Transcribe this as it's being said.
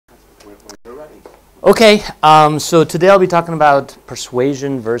Okay, so today I'll be talking about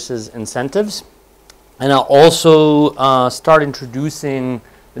persuasion versus incentives. And I'll also start introducing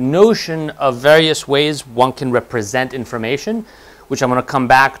the notion of various ways one can represent information, which I'm going to come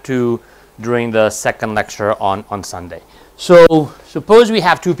back to during the second lecture on Sunday. So suppose we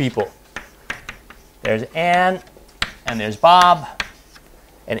have two people. There's Anne and there's Bob.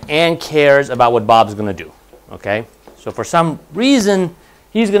 And Anne cares about what Bob's going to do. Okay? So for some reason,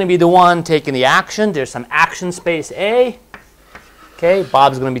 he's going to be the one taking the action. There's some action space A. Okay,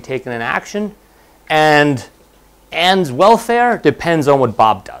 Bob's going to be taking an action. And Anne's welfare depends on what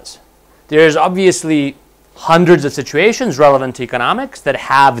Bob does. There's obviously hundreds of situations relevant to economics that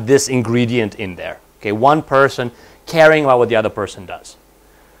have this ingredient in there. Okay, one person caring about what the other person does.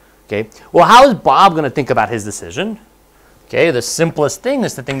 Okay, well, how is Bob going to think about his decision? Okay, the simplest thing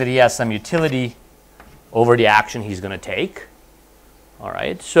is to think that he has some utility over the action he's going to take. All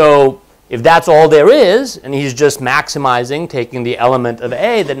right, so if that's all there is, and he's just maximizing, taking the element of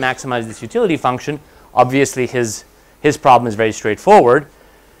A that maximizes this utility function, obviously his problem is very straightforward.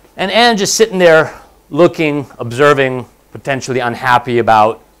 And Anne just sitting there looking, observing, potentially unhappy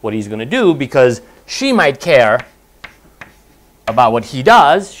about what he's going to do because she might care about what he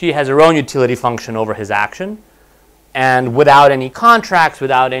does. She has her own utility function over his action. And without any contracts,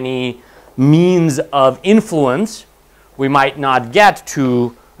 without any means of influence, we might not get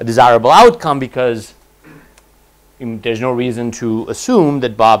to a desirable outcome because there's no reason to assume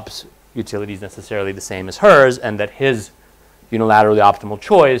that Bob's utility is necessarily the same as hers and that his unilaterally optimal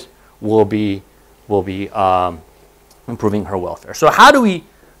choice will be improving her welfare. So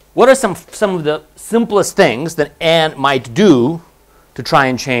what are some of the simplest things that Anne might do to try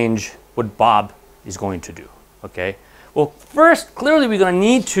and change what Bob is going to do? Okay. Well, first, clearly we're going to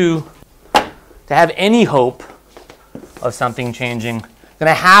need to have any hope of something changing, going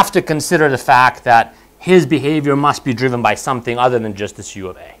to have to consider the fact that his behavior must be driven by something other than just this U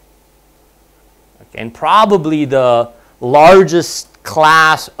of A. Okay, and probably the largest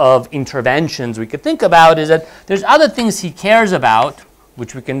class of interventions we could think about is that there's other things he cares about,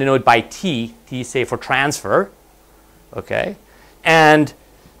 which we can denote by T, T say for transfer, okay, and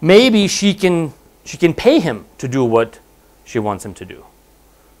maybe she can pay him to do what she wants him to do.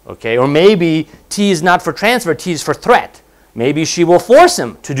 Okay, or maybe T is not for transfer, T is for threat. Maybe she will force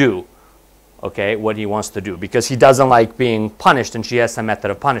him to do, okay, what he wants to do because he doesn't like being punished and she has some method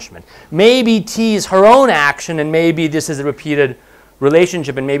of punishment. Maybe T is her own action and maybe this is a repeated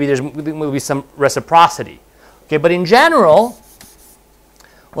relationship and maybe there will be some reciprocity. Okay, but in general,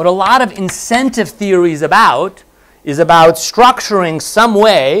 what a lot of incentive theory is about structuring some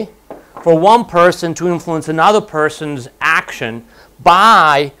way for one person to influence another person's action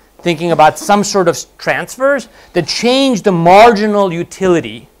by thinking about some sort of transfers that change the marginal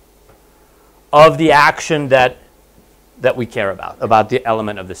utility of the action that we care about the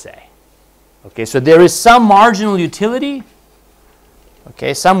element of this A. Okay, so there is some marginal utility,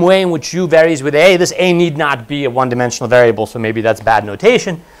 okay, some way in which U varies with A. This A need not be a one-dimensional variable, so maybe that's bad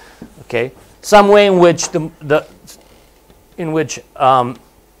notation. Okay, some way in which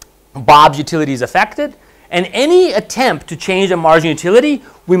Bob's utility is affected. And any attempt to change the marginal utility,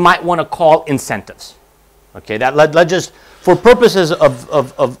 we might want to call incentives. Okay, let's just, for purposes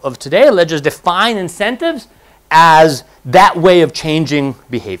of today, let's just define incentives as that way of changing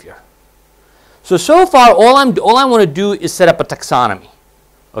behavior. So far, all I want to do is set up a taxonomy.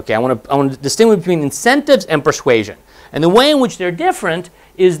 Okay, I want to distinguish between incentives and persuasion. And the way in which they're different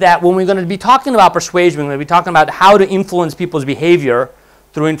is that when we're going to be talking about persuasion, we're going to be talking about how to influence people's behavior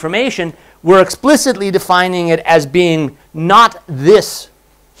through information, we're explicitly defining it as being not this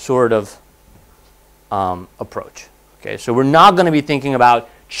sort of approach. Okay, so we're not going to be thinking about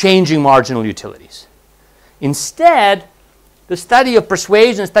changing marginal utilities. Instead, the study of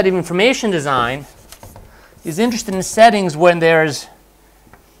persuasion, the study of information design, is interested in settings when there's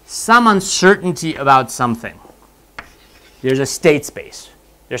some uncertainty about something. There's a state space.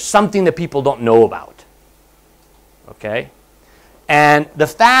 There's something that people don't know about. Okay? And the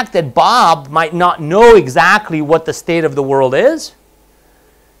fact that Bob might not know exactly what the state of the world is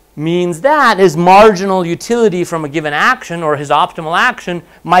means that his marginal utility from a given action or his optimal action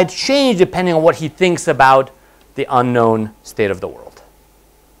might change depending on what he thinks about the unknown state of the world.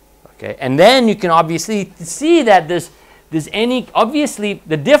 Okay? And then you can obviously see that obviously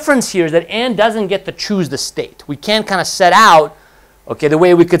the difference here is that Anne doesn't get to choose the state. We can't kind of set out, okay, the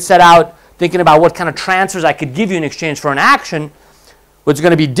way we could set out thinking about what kind of transfers I could give you in exchange for an action. What's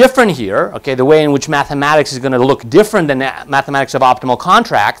going to be different here, okay, the way in which mathematics is going to look different than mathematics of optimal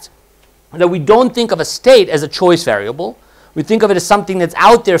contracts, that we don't think of a state as a choice variable, We think of it as something that's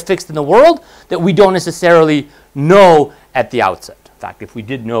out there fixed in the world that we don't necessarily know at the outset. In fact, if we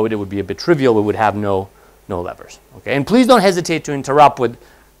did know it, it would be a bit trivial. We would have no levers. Okay? And please don't hesitate to interrupt with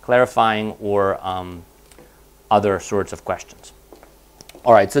clarifying or other sorts of questions.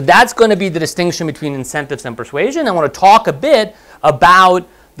 All right, so that's going to be the distinction between incentives and persuasion. I want to talk a bit about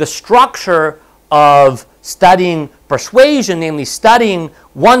the structure of studying persuasion, namely studying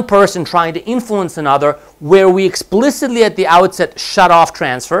one person trying to influence another, where we explicitly at the outset shut off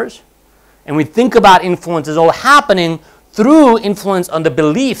transfers, and we think about influence as all happening through influence on the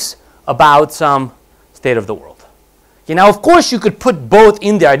beliefs about some state of the world. Okay, now, of course, you could put both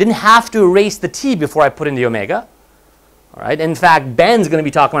in there. I didn't have to erase the t before I put in the omega. All right. In fact, Ben's going to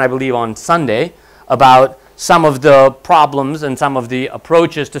be talking, I believe, on Sunday about some of the problems and some of the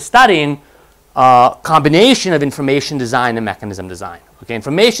approaches to studying combination of information design and mechanism design. Okay,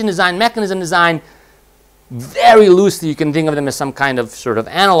 information design, mechanism design, very loosely you can think of them as some kind of sort of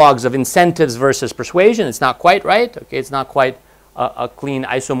analogs of incentives versus persuasion. It's not quite right. Okay, it's not quite a clean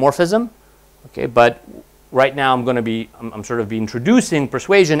isomorphism. Okay, but right now I'm sort of be introducing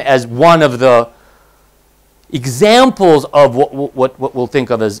persuasion as one of the examples of what we'll think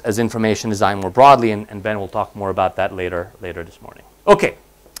of as information design more broadly, and Ben will talk more about that later this morning. Okay,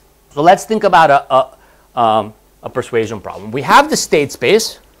 so let's think about a persuasion problem. We have the state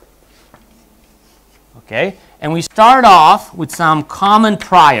space, okay, and we start off with some common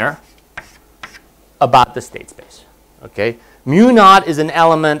prior about the state space. Okay, mu naught is an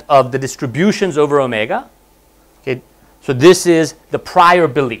element of the distributions over omega. Okay, so this is the prior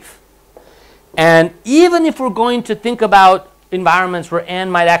belief. And even if we're going to think about environments where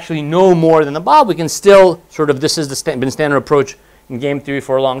Anne might actually know more than the Bob, we can still sort of, this has been standard approach in game theory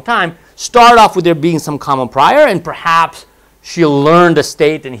for a long time, start off with there being some common prior, and perhaps she'll learn the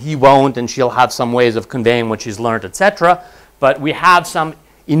state and he won't, and she'll have some ways of conveying what she's learned, etc. But we have some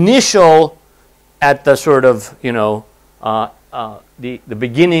initial, at the sort of, you know, the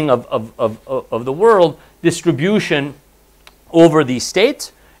beginning of the world, distribution over these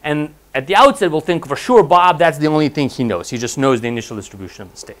states. And at the outset, we'll think for sure, Bob, that's the only thing he knows. He just knows the initial distribution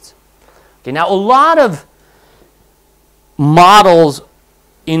of the states. Okay, now a lot of models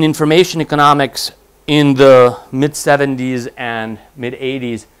in information economics in the mid-70s and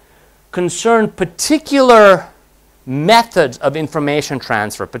mid-80s concern particular methods of information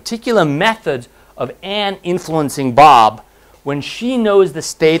transfer, particular methods of Anne influencing Bob when she knows the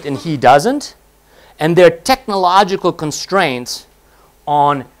state and he doesn't, and their technological constraints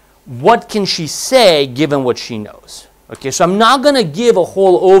on what can she say given what she knows. Okay, so I'm not going to give a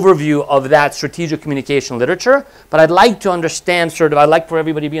whole overview of that strategic communication literature, but I'd like to understand sort of, I'd like for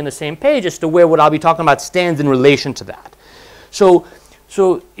everybody to be on the same page as to where what I'll be talking about stands in relation to that. So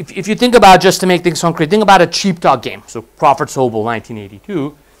if you think about, just to make things concrete, think about a cheap talk game. So Crawford Sobel,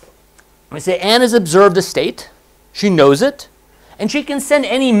 1982. We say Anne has observed a state, she knows it, and she can send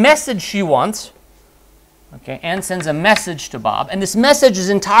any message she wants. Okay, Anne sends a message to Bob, and this message is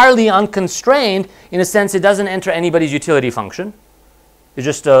entirely unconstrained in a sense it doesn't enter anybody's utility function. It's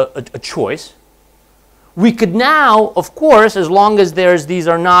just a choice. We could now, of course, as long as these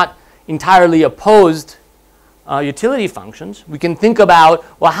are not entirely opposed utility functions, we can think about,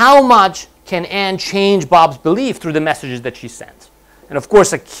 well, how much can Anne change Bob's belief through the messages that she sends? And of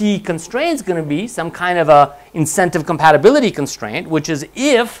course, a key constraint is going to be some kind of a incentive compatibility constraint, which is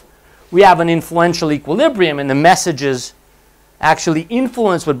if we have an influential equilibrium and the messages actually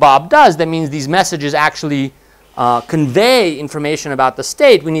influence what Bob does, that means these messages actually convey information about the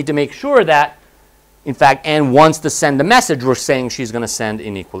state, we need to make sure that, in fact, Anne wants to send the message we're saying she's going to send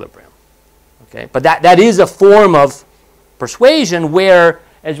in equilibrium. Okay? But that is a form of persuasion where,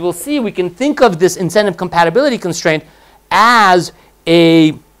 as we'll see, we can think of this incentive compatibility constraint as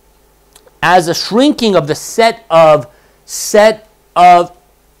a shrinking of the set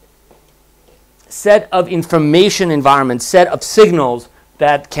of information environments, set of signals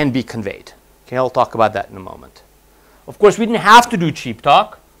that can be conveyed. Okay, I'll talk about that in a moment. Of course, we didn't have to do cheap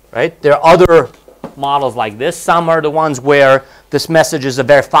talk, right? There are other models like this. Some are the ones where this message is a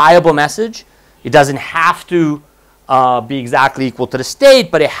verifiable message. It doesn't have to be exactly equal to the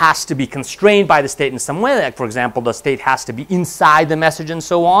state, but it has to be constrained by the state in some way. Like, for example, the state has to be inside the message and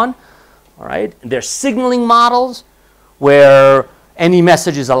so on. All right? There's signaling models where any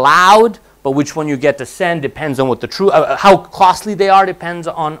message is allowed, but which one you get to send depends on what the truth, how costly they are depends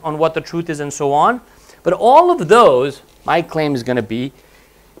on what the truth is and so on. But all of those, my claim is going to be,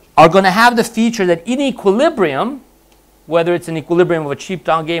 are going to have the feature that in equilibrium, whether it's an equilibrium of a cheap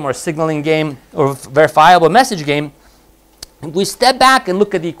talk game or a signaling game or a verifiable message game, if we step back and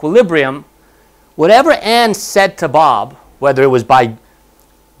look at the equilibrium, whatever Anne said to Bob whether it was by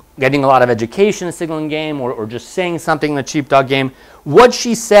getting a lot of education in a signaling game or just saying something in a sheepdog game, what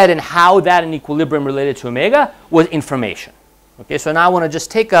she said and how that in equilibrium related to omega was information. Okay, so now I want to just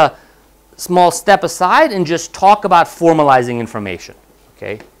take a small step aside and just talk about formalizing information.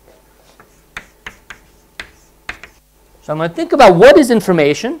 Okay. So I'm going to think about what is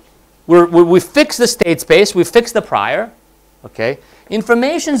information. We fix the state space. We fix the prior. Okay.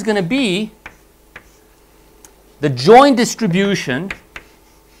 Information is going to be the joint distribution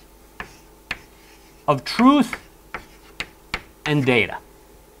of truth and data.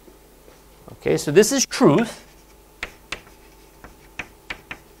 Okay, so this is truth,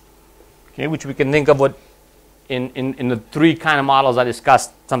 okay, which we can think of what in the three kind of models I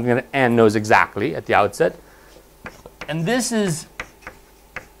discussed, something that N knows exactly at the outset. And this is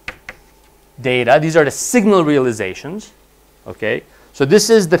data. These are the signal realizations. Okay, so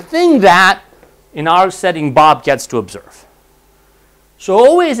this is the thing that in our setting Bob gets to observe. So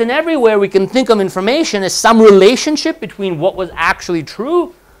always and everywhere we can think of information as some relationship between what was actually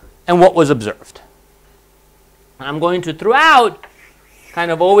true and what was observed. And I'm going to throughout kind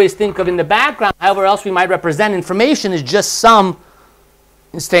of always think of in the background, however else we might represent information is just some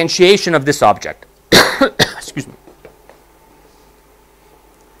instantiation of this object. Excuse me.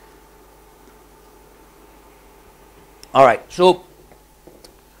 All right, so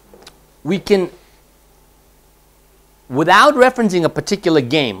we can, without referencing a particular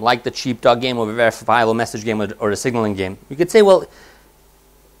game, like the sheepdog game or the verifiable message game or the signaling game, you could say, well,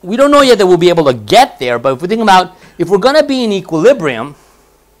 we don't know yet that we'll be able to get there, but if we think about, if we're going to be in equilibrium,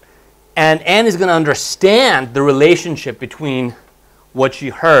 and Anne is going to understand the relationship between what she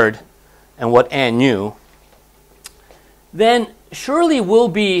heard and what Anne knew, then surely will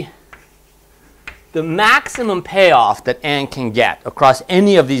be the maximum payoff that Anne can get across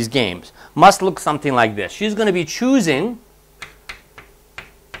any of these games must look something like this. She's going to be choosing,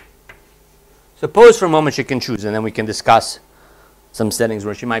 suppose for a moment she can choose, and then we can discuss some settings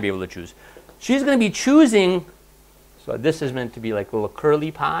where she might be able to choose. She's going to be choosing, so this is meant to be like a little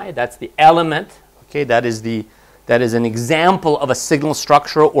curly pie. That's the element. Okay, that is an example of a signal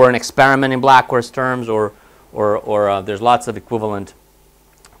structure or an experiment in Blackhorse terms, or there's lots of equivalent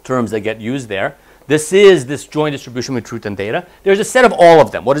terms that get used there. This is this joint distribution with truth and data. There's a set of all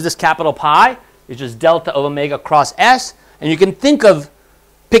of them. What is this capital pi? It's just delta of omega cross S. And you can think of,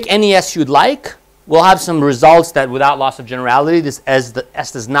 pick any S you'd like. We'll have some results that without loss of generality, this S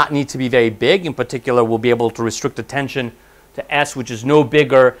does not need to be very big. In particular, we'll be able to restrict attention to S, which is no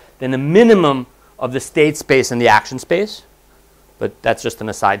bigger than the minimum of the state space and the action space. But that's just an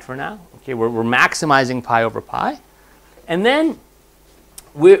aside for now. Okay, we're maximizing pi over pi. And then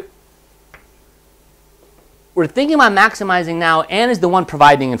we're thinking about maximizing now. Anne is the one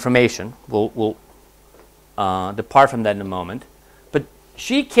providing information. We'll depart from that in a moment. But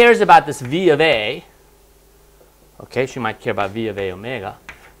she cares about this V of A. Okay, she might care about V of A omega.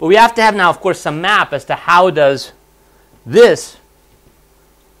 But we have to have now, of course, some map as to how is this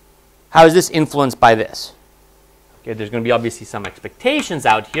influenced by this. Okay, there's going to be obviously some expectations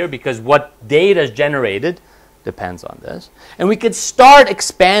out here because what data is generated depends on this. And we could start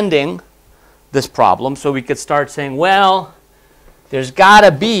expanding this problem. So we could start saying, well, there's got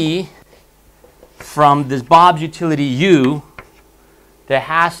to be, from this Bob's utility U, there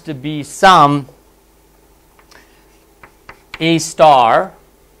has to be some A star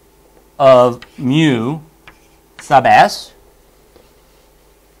of mu sub S.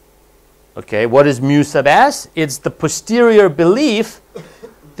 Okay, what is mu sub S? It's the posterior belief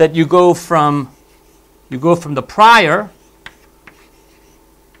that you go from the prior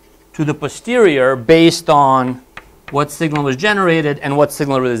to the posterior based on what signal was generated and what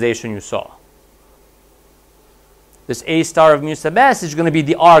signal realization you saw. This A star of mu sub S is going to be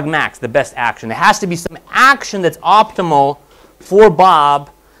the arg max, the best action. There has to be some action that's optimal for Bob,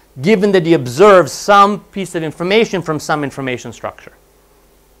 given that he observes some piece of information from some information structure.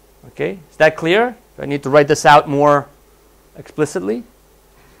 Okay, is that clear? Do I need to write this out more explicitly?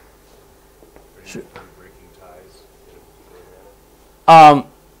 Sure.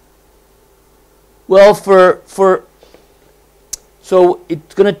 Well, so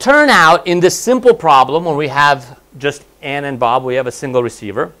it's going to turn out in this simple problem where we have just Anne and Bob, we have a single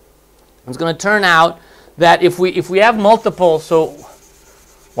receiver. It's going to turn out that if we have multiple, so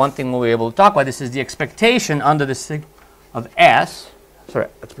one thing we'll be able to talk about, this is the expectation under the sig of S. Sorry,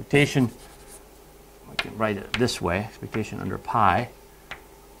 expectation, I can write it this way, expectation under pi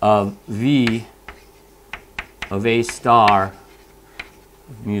of V of A star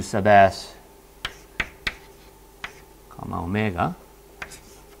of mu sub S comma omega.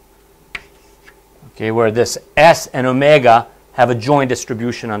 okay, where this S and omega have a joint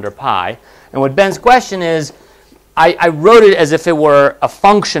distribution under pi. And what Ben's question is, I wrote it as if it were a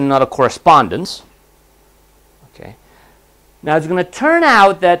function, not a correspondence. Okay. Now it's going to turn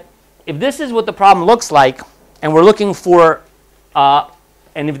out that if this is what the problem looks like, and we're looking for, and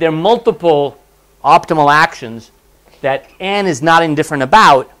if there are multiple optimal actions that n is not indifferent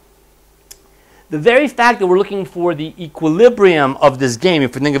about, the very fact that we're looking for the equilibrium of this game,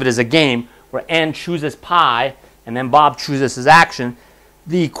 if we think of it as a game where n chooses pi and then Bob chooses his action,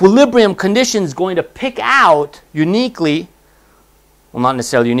 the equilibrium condition is going to pick out uniquely, well, not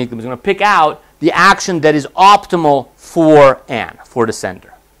necessarily uniquely, but it's going to pick out the action that is optimal for n, for the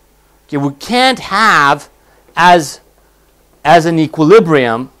sender. Okay, we can't have, as an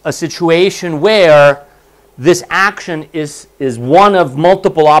equilibrium, a situation where this action is one of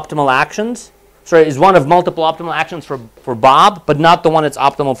multiple optimal actions. Sorry, is one of multiple optimal actions for Bob, but not the one that's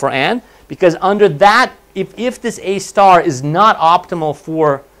optimal for Ann. Because under that, if this A star is not optimal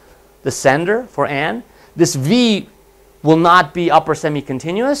for the sender, for Ann, this V will not be upper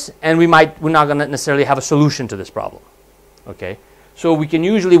semi-continuous, and we're not going to necessarily have a solution to this problem. Okay, so we can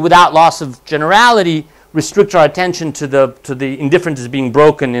usually, without loss of generality, restrict our attention to the indifferences being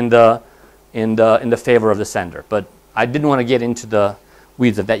broken in the favor of the sender. But I didn't want to get into the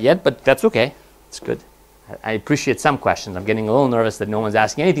weeds of that yet, but that's okay. It's good. I appreciate some questions. I'm getting a little nervous that no one's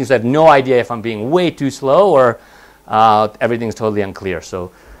asking anything, so I have no idea if I'm being way too slow or everything's totally unclear.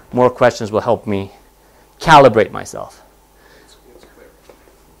 So more questions will help me calibrate myself. It's clear.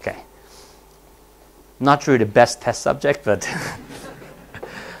 Okay. Not sure the best test subject, but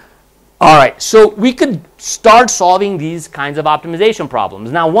all right. So we could start solving these kinds of optimization problems.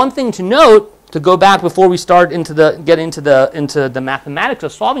 Now, one thing to note, to go back before we start get into the mathematics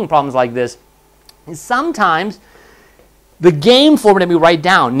of solving problems like this, is sometimes the game form that we write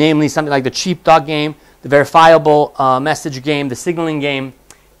down, namely something like the cheap dog game, the verifiable message game, the signaling game,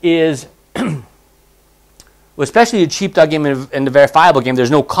 is, well, especially the cheap dog game and the verifiable game, there's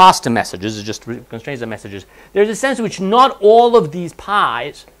no cost to messages, it's just constraints of messages. There's a sense in which not all of these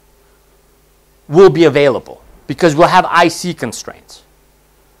pies will be available because we'll have IC constraints.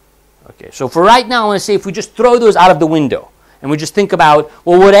 Okay, so for right now, I want to say if we just throw those out of the window and we just think about,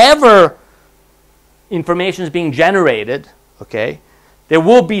 well, whatever information is being generated, okay, there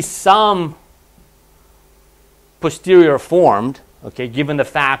will be some posterior formed, okay, given the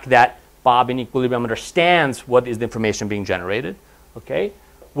fact that Bob in equilibrium understands what is the information being generated, okay,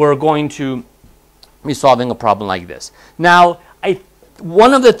 we're going to be solving a problem like this. Now,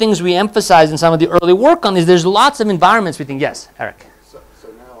 one of the things we emphasize in some of the early work on is there's lots of environments we think, yes, Eric. So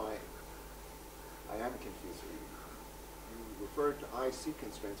now I am confused. You referred to IC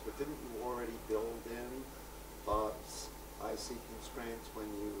constraints, but didn't you already build in Bob's IC constraints when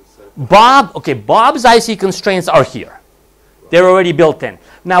you said... Bob's IC constraints are here. They're already built in.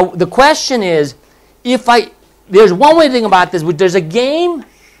 Now, the question is, there's one way to think about this, there's a game,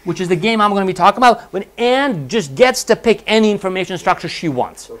 which is the game I'm going to be talking about, when Ann just gets to pick any information structure she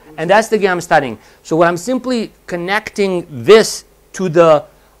wants. And that's the game I'm studying. So what I'm simply connecting this to the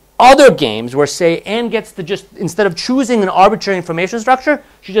other games where, say, Ann gets to just, instead of choosing an arbitrary information structure,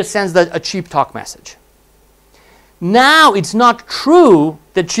 she just sends a cheap talk message. Now, it's not true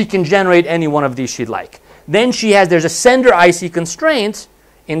that she can generate any one of these she'd like. Then there's a sender IC constraint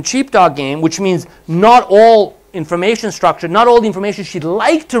in cheap dog game, which means not all information structure, not all the information she'd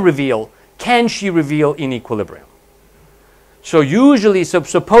like to reveal, can she reveal in equilibrium. So usually,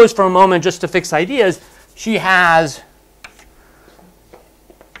 suppose for a moment, just to fix ideas, she has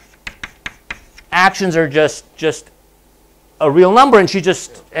actions are just a real number, and she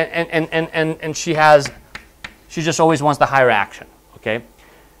just she just always wants the higher action. Okay.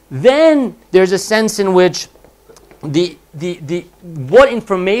 Then there's a sense in which what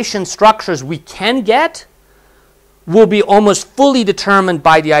information structures we can get will be almost fully determined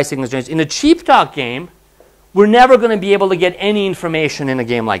by the IC constraints. In a cheap talk game, we're never going to be able to get any information in a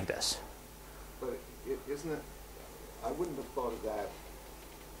game like this. But isn't it, I wouldn't have thought of that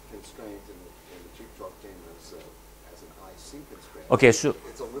constraint in the cheap talk game as an IC constraint. Okay, so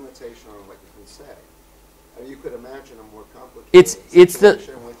it's a limitation on what you can say. I mean, you could imagine a more complicated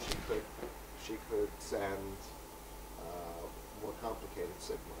situation in which she could send more complicated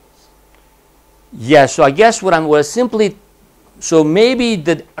signals. Yeah, so I guess what was simply, so maybe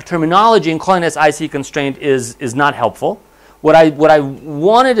the terminology in calling this IC constraint is not helpful. What I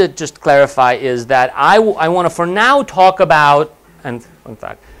wanted to just clarify is that I want to for now talk about, and in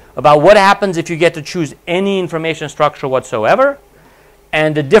fact, about what happens if you get to choose any information structure whatsoever,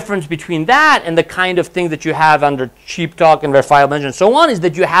 And the difference between that and the kind of thing that you have under cheap talk and verifiable engine and so on is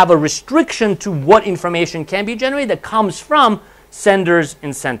that you have a restriction to what information can be generated that comes from senders'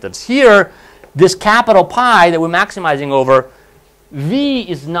 incentives. Here, this capital pi that we're maximizing over, V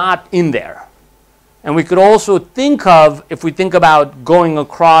is not in there. And we could also think of, if we think about going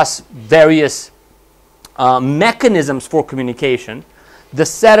across various mechanisms for communication, the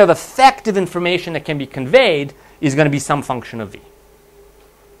set of effective information that can be conveyed is going to be some function of V.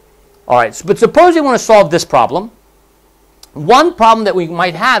 All right, but suppose you want to solve this problem. One problem that we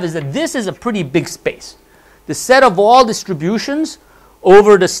might have is that this is a pretty big space. The set of all distributions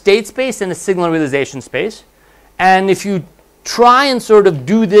over the state space and the signal realization space. And if you try and sort of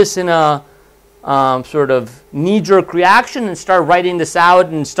do this in a sort of knee-jerk reaction and start writing this out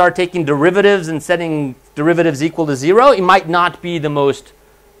and start taking derivatives and setting derivatives equal to 0, it might not be the most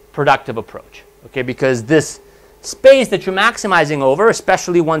productive approach. Okay, because this space that you're maximizing over,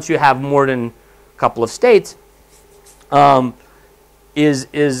 especially once you have more than a couple of states,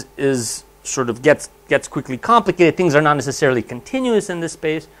 is sort of gets quickly complicated. Things are not necessarily continuous in this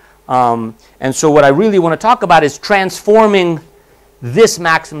space. And so what I really want to talk about is transforming this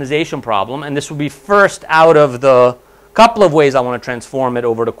maximization problem. And this will be first out of the couple of ways I want to transform it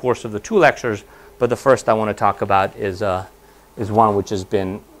over the course of the 2 lectures. But the first I want to talk about is one which is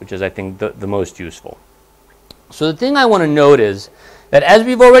I think the most useful. So the thing I want to note is that as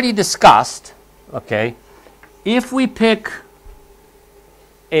we've already discussed, okay, if we pick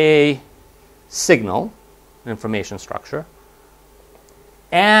a signal, an information structure,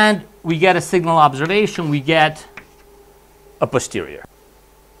 and we get a signal observation, we get a posterior.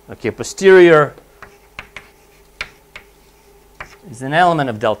 Okay, a posterior is an element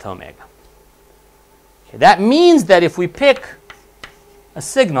of delta omega. Okay, that means that if we pick a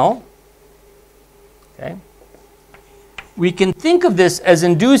signal, okay, we can think of this as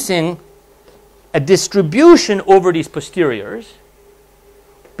inducing a distribution over these posteriors,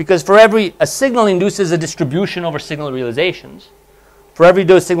 because for a signal induces a distribution over signal realizations. For every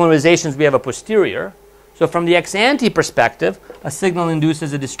those signal realizations, we have a posterior. So from the ex-ante perspective, a signal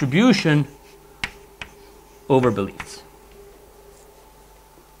induces a distribution over beliefs.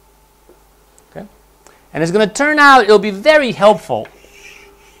 Okay? And it's going to turn out it'll be very helpful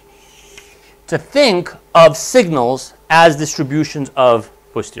to think of signals as distributions of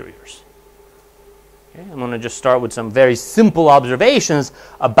posteriors. Okay? I'm going to just start with some very simple observations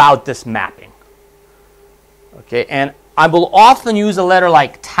about this mapping. Okay? And I will often use a letter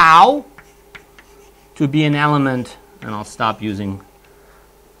like tau to be an element, and I'll stop using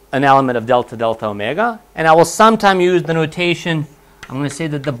an element of delta delta omega. And I will sometimes use the notation, I'm going to say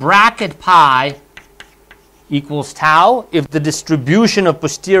that the bracket pi equals tau if the distribution of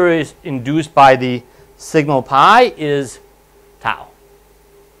posteriors induced by the signal pi is tau.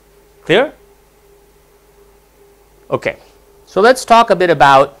 Clear? Okay, so let's talk a bit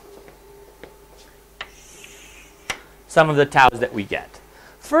about some of the taus that we get.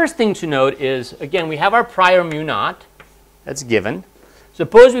 First thing to note is, again, we have our prior mu naught. That's given.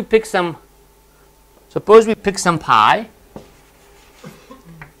 Suppose we pick some pi,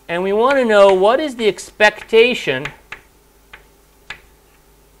 and we want to know what is the expectation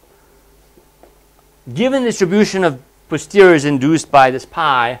given distribution of posteriors induced by this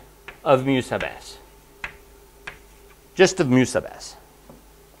pi of mu sub s. Just of mu sub s.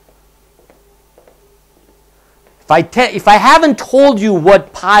 If I haven't told you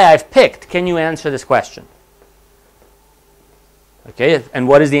what pi I've picked, can you answer this question? Okay, and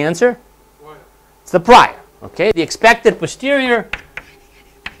what is the answer? Prior. It's the prior. Okay, the expected posterior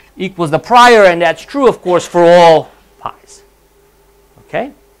equals the prior, and that's true, of course, for all pi's.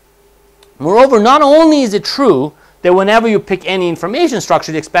 Okay? Moreover, not only is it true that whenever you pick any information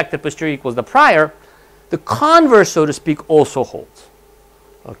structure, the expected posterior equals the prior, the converse, so to speak, also holds.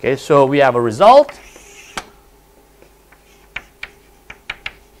 Okay, so we have a result.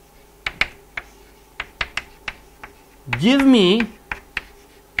 Give me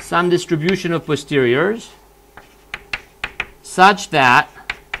some distribution of posteriors such that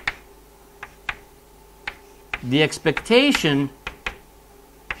the expectation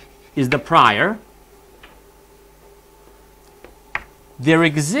is the prior. There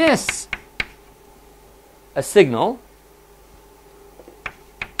exists a signal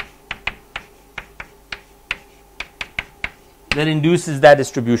that induces that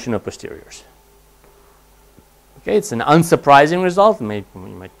distribution of posteriors. Okay, it's an unsurprising result. You might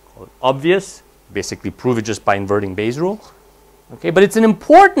call it obvious. Basically, prove it just by inverting Bayes' rule. Okay, but it's an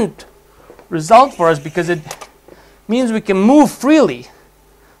important result for us because it means we can move freely.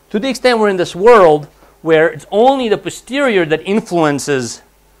 To the extent we're in this world, where it's only the posterior that influences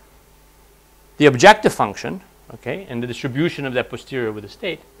the objective function, okay, and the distribution of that posterior with the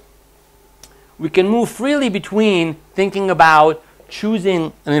state, we can move freely between thinking about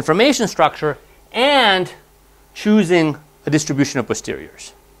choosing an information structure and choosing a distribution of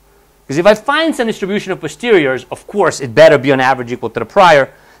posteriors. Because if I find some distribution of posteriors, of course, it better be on average equal to the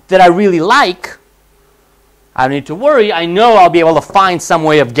prior, that I really like, I don't need to worry. I know I'll be able to find some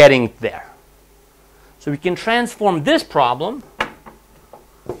way of getting there. So we can transform this problem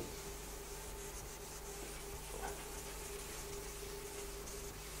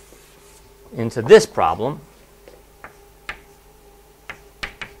into this problem.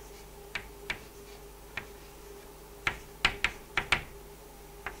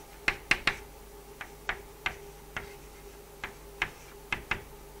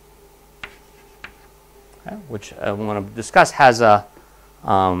 Which I want to discuss has a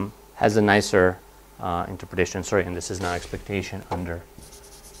nicer interpretation. Sorry, and this is now expectation under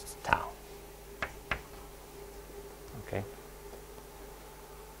tau. Okay.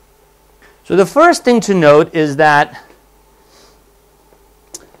 So the first thing to note is that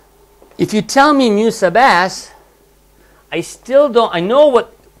if you tell me mu sub s, I still don't. I know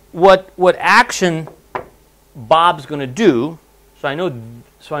what action Bob's going to do. So I know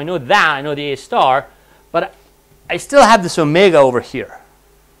that. I know the A star. But I still have this omega over here.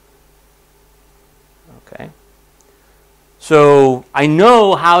 Okay. So I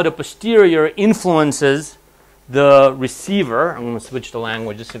know how the posterior influences the receiver. I'm going to switch the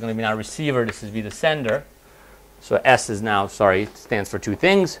language. This is going to be now receiver. This is be the sender. So S is now, sorry, it stands for two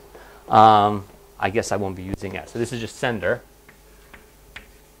things. I guess I won't be using S. So this is just sender.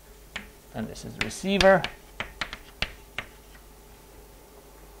 And this is the receiver.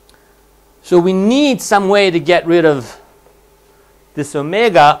 So we need some way to get rid of this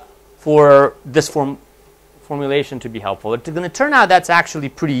omega for this formulation to be helpful. It's going to turn out that's actually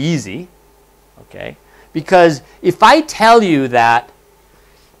pretty easy, okay? Because if I tell you that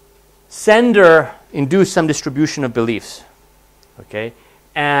sender induced some distribution of beliefs, okay,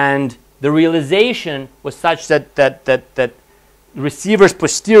 and the realization was such that receiver's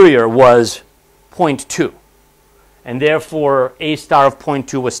posterior was 0.2, and therefore A star of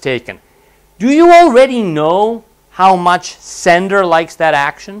 0.2 was taken. Do you already know how much sender likes that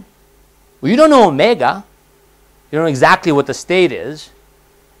action? Well, you don't know omega. You don't know exactly what the state is.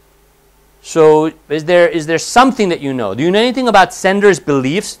 So is there something that you know? Do you know anything about sender's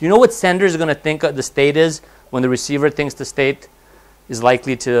beliefs? Do you know what sender is going to think the state is when the receiver thinks the state is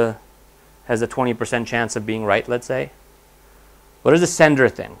likely to, has a 20% chance of being right, let's say? What does the sender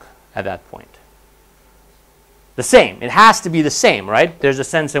think at that point? The same. It has to be the same, right? There's a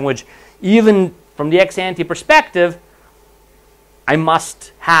sense in which even from the ex ante perspective, I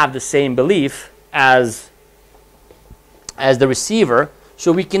must have the same belief as the receiver.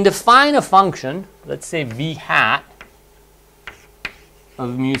 So we can define a function, let's say v hat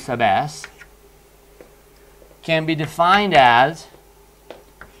of mu sub s, can be defined as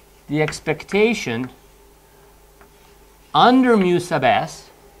the expectation under mu sub s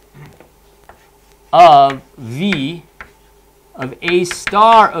of v of A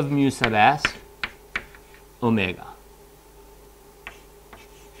star of mu sub s omega.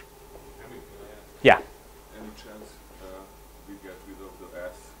 Yeah. Any chance we get rid of the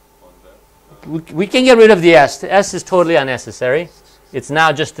S on that? We can get rid of the S. The S is totally unnecessary. It's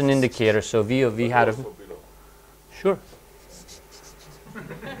now just an indicator. So V of V hat of... Sure.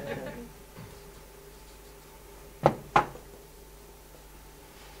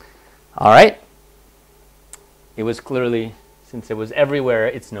 All right. It was clearly, since it was everywhere,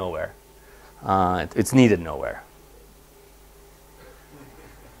 it's nowhere. It's needed nowhere.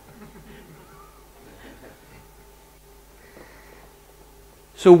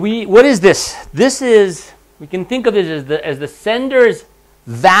 So what is this? This is, we can think of this as the sender's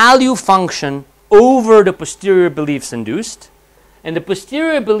value function over the posterior beliefs induced. And the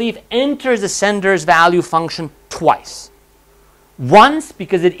posterior belief enters the sender's value function twice. Once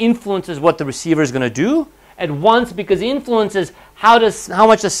because it influences what the receiver is going to do, and once because it influences how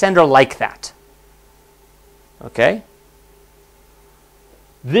much the sender like that. Okay?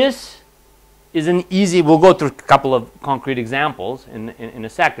 This is an easy, we'll go through a couple of concrete examples in a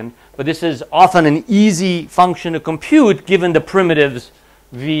second, but this is often an easy function to compute given the primitives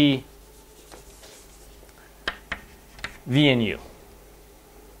v and u.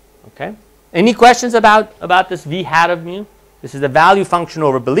 Okay? Any questions about this v hat of mu? This is the value function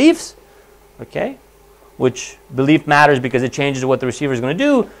over beliefs, okay? Which belief matters because it changes what the receiver is going to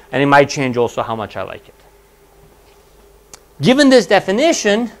do, and it might change also how much I like it. Given this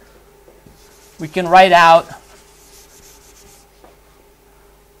definition, we can write out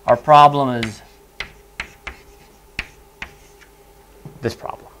our problem is this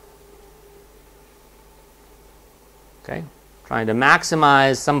problem. Okay, trying to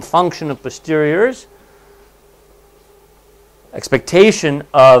maximize some function of posteriors, expectation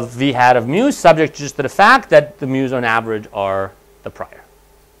of v hat of mu subject just to the fact that the mu's on average are the prior.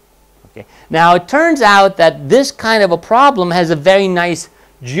 Okay. Now it turns out that this kind of a problem has a very nice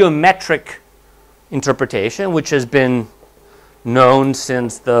geometric interpretation, which has been known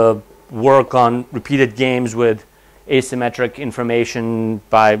since the work on repeated games with asymmetric information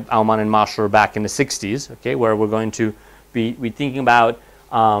by Aumann and Mascher back in the 60s, okay, where we're going to be thinking about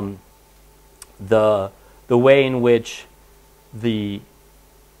the way in which the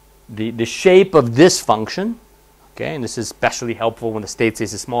shape of this function, okay, and this is especially helpful when the state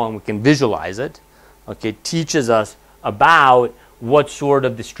space is small and we can visualize it, okay, teaches us about what sort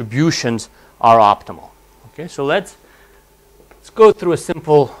of distributions are optimal. Okay, so let's go through a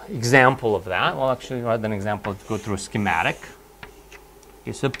simple example of that. Well, actually, rather than example, let's go through a schematic.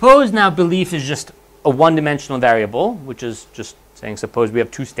 Okay, suppose now belief is just a one-dimensional variable, which is just saying suppose we have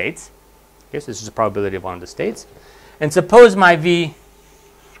two states. Okay, so this is the probability of one of the states. And suppose my V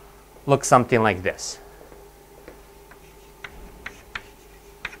looks something like this.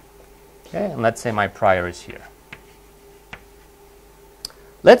 Okay, and let's say my prior is here.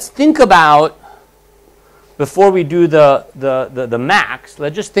 Let's think about, before we do the max,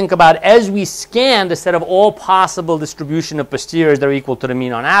 let's just think about as we scan the set of all possible distribution of posteriors that are equal to the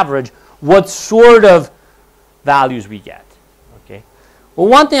mean on average, what sort of values we get. Okay. Well,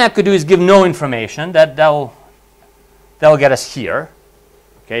 one thing I could do is give no information. That'll get us here.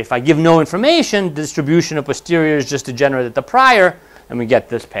 Okay. If I give no information, the distribution of posteriors just degenerate at the prior, and we get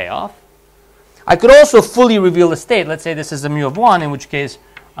this payoff. I could also fully reveal the state. Let's say this is a mu of 1, in which case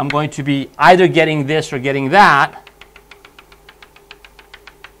I'm going to be either getting this or getting that.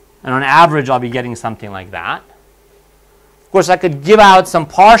 And on average, I'll be getting something like that. Of course, I could give out some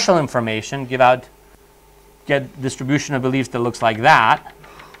partial information, get distribution of beliefs that looks like that.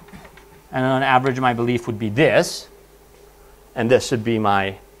 And on average, my belief would be this. And this would be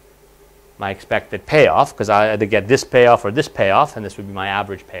my expected payoff, because I either get this payoff or this payoff, and this would be my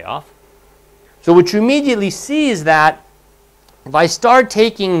average payoff. So what you immediately see is that if I start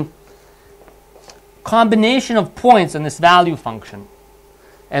taking combination of points on this value function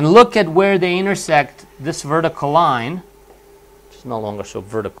and look at where they intersect this vertical line, which is no longer so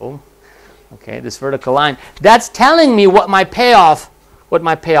vertical, okay, this vertical line, that's telling me what my payoffs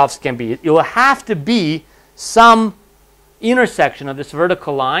can be. It will have to be some intersection of this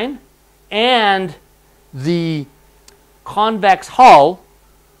vertical line and the convex hull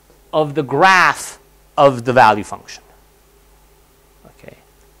of the graph of the value function. Okay.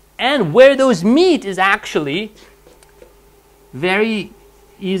 And where those meet is actually very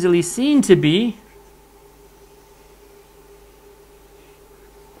easily seen to be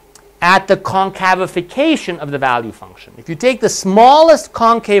at the concavification of the value function. If you take the smallest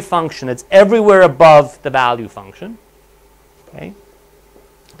concave function that's everywhere above the value function, okay,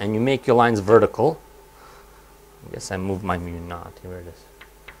 and you make your lines vertical, I guess I moved my mu naught. Here it is.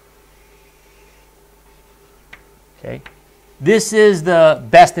 Okay, this is the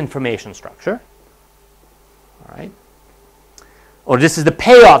best information structure. All right, or this is the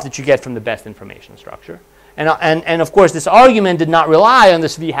payoff that you get from the best information structure. And of course, this argument did not rely on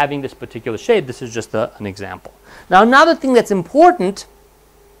this V having this particular shape. This is just an example. Now, another thing that's important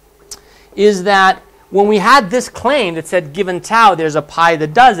is that when we had this claim that said given tau, there's a pi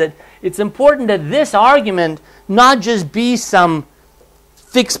that does it, it's important that this argument not just be some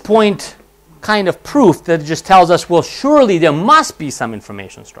fixed point kind of proof that just tells us, well, surely there must be some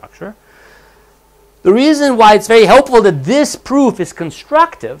information structure. The reason why it's very helpful that this proof is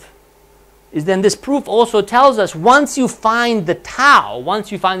constructive is then this proof also tells us once you find the tau,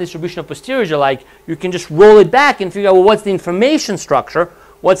 once you find the distribution of posteriors you like, you can just roll it back and figure out, well, what's the information structure,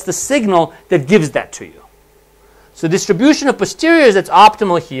 what's the signal that gives that to you. So distribution of posteriors that's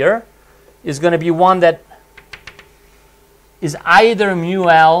optimal here is going to be one that is either mu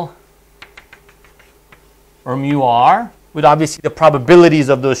L or mu R, with obviously the probabilities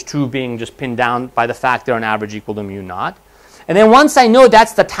of those two being just pinned down by the fact they're on average equal to mu naught. And then once I know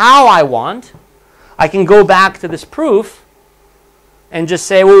that's the tau I want, I can go back to this proof and just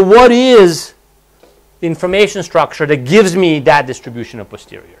say, well, what is the information structure that gives me that distribution of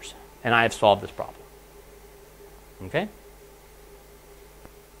posteriors? And I have solved this problem. Okay?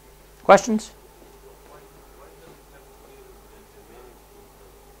 Questions?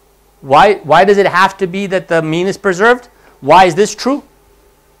 Why does it have to be that the mean is preserved? Why is this true?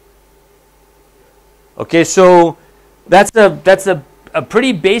 Okay, so that's a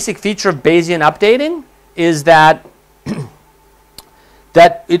pretty basic feature of Bayesian updating, is that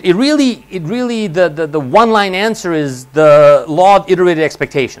it really the one-line answer is the law of iterated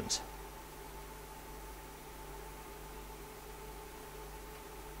expectations.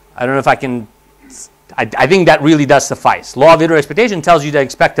 I don't know if I can. I think that really does suffice. Law of iterated expectation tells you that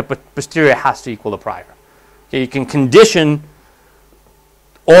expect the posterior has to equal the prior. Okay, you can condition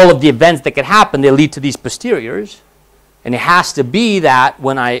all of the events that could happen. They lead to these posteriors, and it has to be that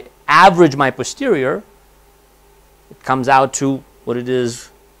when I average my posterior, it comes out to what it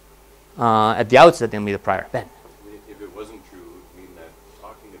is at the outset, then be the prior event. If it wasn't true, it would mean that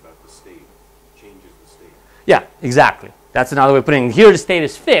talking about the state changes the state. Yeah, exactly. That's another way of putting it. Here the state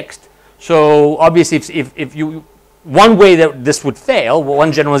is fixed. So obviously, if you, one way that this would fail,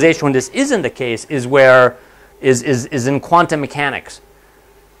 one generalization when this isn't the case is where is in quantum mechanics.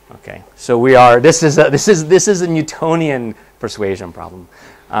 Okay, so we are. This is a Newtonian persuasion problem.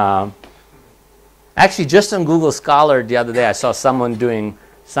 Actually, just on Google Scholar the other day, I saw someone doing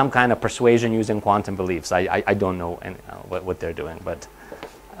some kind of persuasion using quantum beliefs. I don't know what they're doing, but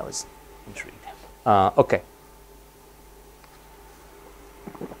I was intrigued. Okay.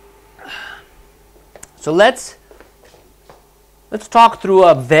 So let's talk through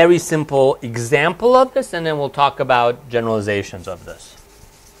a very simple example of this, and then we'll talk about generalizations of this.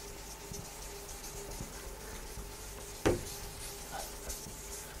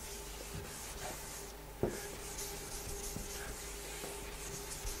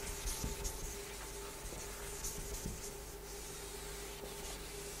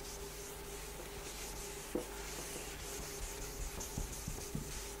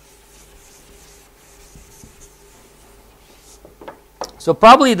 So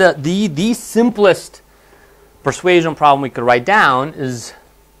probably the simplest persuasion problem we could write down is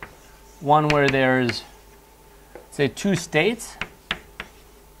one where there's, say, two states,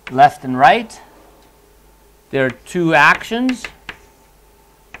 left and right. There are two actions,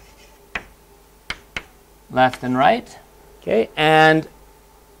 left and right. Okay, and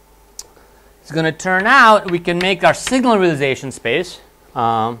it's going to turn out we can make our signal realization space.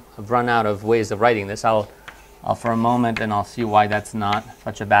 I've run out of ways of writing this. I'll for a moment, and I'll see why that's not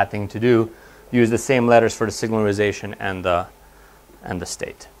such a bad thing to do, use the same letters for the signal realization and the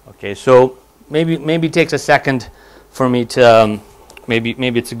state. Okay, so maybe it takes a second for me to maybe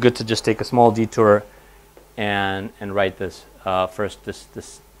it's good to just take a small detour and write this first,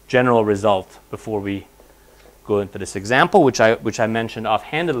 this general result before we go into this example, which I mentioned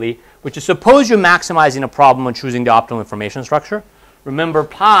offhandedly, which is suppose you're maximizing a problem when choosing the optimal information structure. Remember,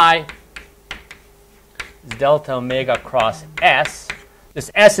 pi is delta omega cross S.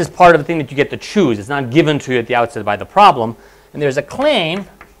 This S is part of the thing that you get to choose. It's not given to you at the outset by the problem. And there's a claim,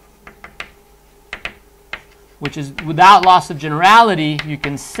 which is without loss of generality, you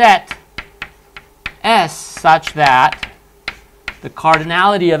can set S such that the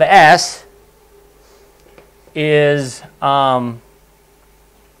cardinality of S is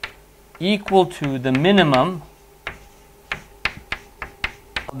equal to the minimum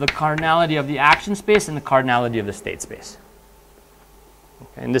the cardinality of the action space and the cardinality of the state space.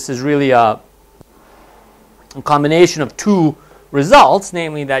 Okay, and this is really a combination of two results,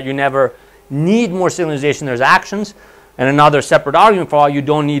 namely that you never need more signalization than there's actions, and another separate argument for all you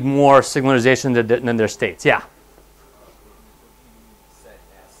don't need more signalization than there's states. Yeah?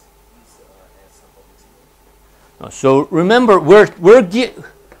 So remember,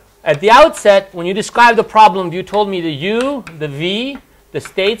 at the outset, when you describe the problem, you told me the U, the V, the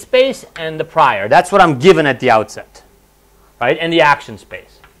state space, and the prior. That's what I'm given at the outset, right? And the action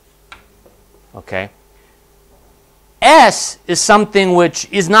space. Okay. S is something which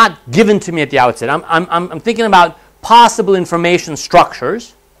is not given to me at the outset. I'm thinking about possible information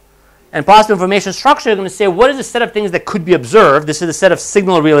structures. And possible information structure, I'm going to say, what is the set of things that could be observed? This is the set of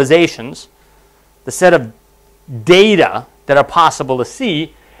signal realizations, the set of data that are possible to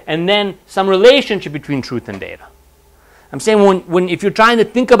see, and then some relationship between truth and data. I'm saying if you're trying to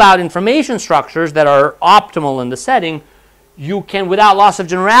think about information structures that are optimal in the setting, you can, without loss of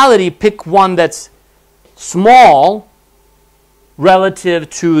generality, pick one that's small relative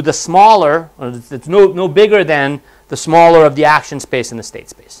to the smaller, or it's no bigger than the smaller of the action space and the state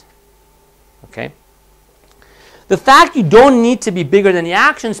space. Okay? The fact you don't need to be bigger than the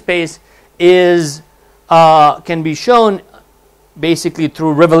action space can be shown basically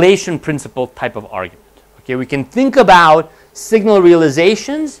through revelation principle type of argument. Okay, we can think about signal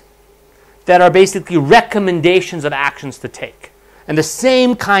realizations that are basically recommendations of actions to take. And the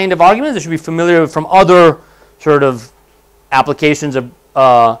same kind of argument that should be familiar from other sort of applications of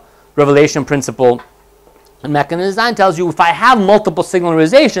revelation principle And mechanism design tells you if I have multiple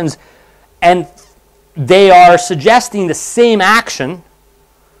signalerizations and they are suggesting the same action,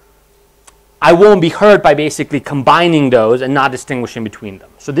 I won't be hurt by basically combining those and not distinguishing between them.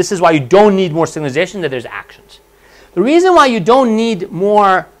 So this is why you don't need more signalization than there's actions. The reason why you don't need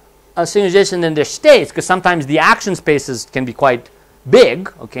more signalization than there's states, because sometimes the action spaces can be quite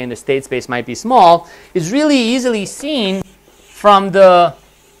big, okay, and the state space might be small, is really easily seen from the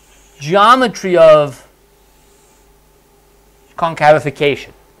geometry of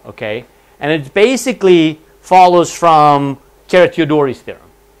concavification, okay? And it basically follows from Carathéodory's theorem,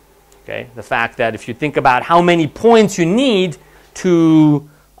 okay? The fact that if you think about how many points you need to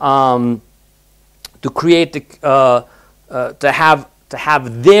create the, to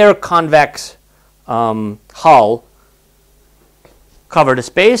have their convex hull cover the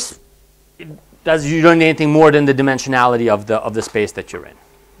space, you don't need anything more than the dimensionality of the space that you're in,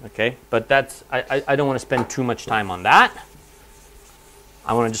 okay? But that's I don't want to spend too much time on that.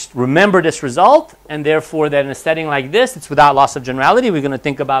 I want to just remember this result, and therefore that in a setting like this, it's without loss of generality. We're going to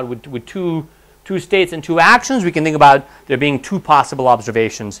think about with two states and two actions, we can think about there being two possible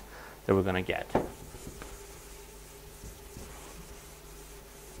observations that we're going to get.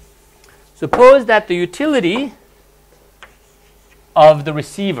 Suppose that the utility of the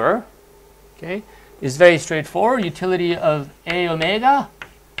receiver, okay, is very straightforward. Utility of A omega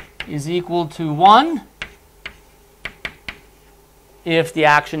is equal to 1 if the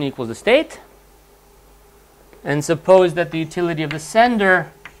action equals the state. And suppose that the utility of the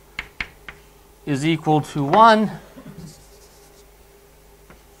sender is equal to 1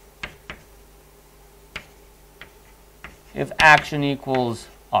 if action equals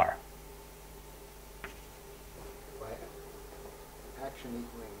R.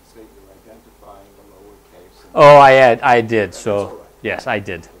 Oh, I did. So yes, I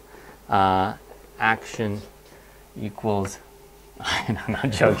did. Action equals. I'm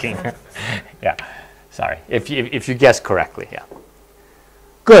not joking. Yeah, sorry. If you guessed correctly, yeah.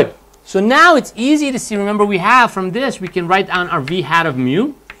 Good. So now it's easy to see. Remember, we have from this we can write down our v hat of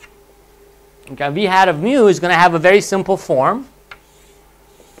mu. Okay, v hat of mu is going to have a very simple form.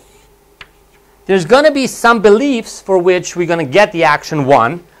 There's going to be some beliefs for which we're going to get the action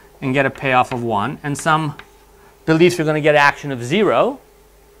 1 and get a payoff of 1, and some beliefs we're going to get action of 0.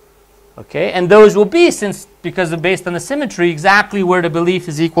 Okay, and those will be, because they're based on the symmetry, exactly where the belief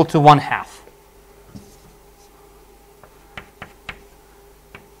is equal to 1/2.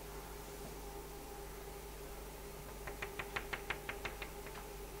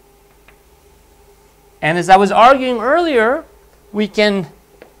 And as I was arguing earlier, we can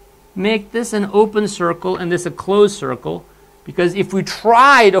make this an open circle and this a closed circle, because if we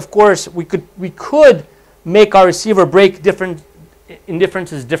tried, of course, we could make our receiver break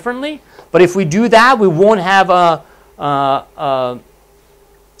indifferences differently, but if we do that, we won't have a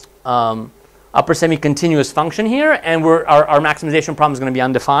upper semi-continuous function here, and our maximization problem is going to be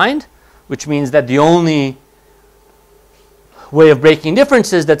undefined, which means that the only way of breaking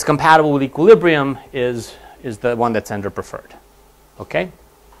differences that's compatible with equilibrium is the one that's Sender preferred. Okay?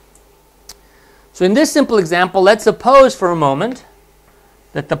 So in this simple example, let's suppose for a moment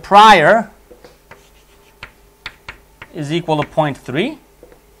that the prior is equal to 0.3.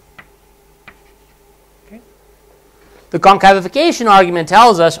 Okay. The concavification argument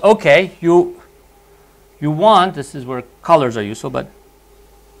tells us, okay, you want, this is where colors are useful, but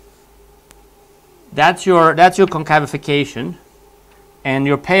that's your concavification, and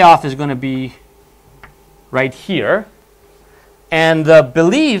your payoff is going to be right here, and the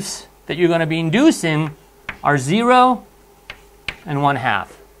beliefs that you're going to be inducing are 0 and 1/2.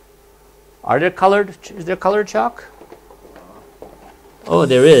 Are there colored? Is there colored chalk? Oh,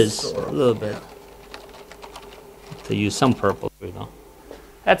 there is a little bit. To use some purple, you know.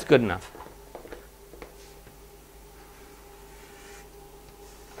 That's good enough.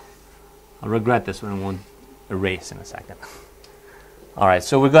 I'll regret this when I won't erase in a second. All right,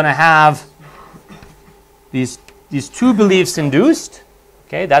 so we're going to have these two beliefs induced.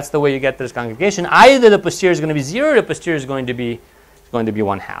 Okay, that's the way you get this congregation. Either the posterior is going to be 0, or the posterior is going to be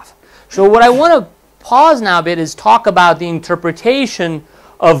 1/2. So what I want to pause now a bit is talk about the interpretation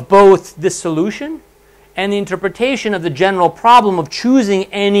of both this solution and the interpretation of the general problem of choosing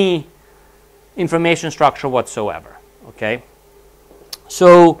any information structure whatsoever. Okay,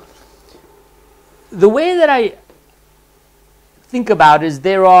 so the way that I think about it is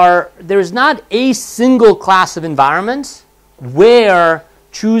there is not a single class of environments where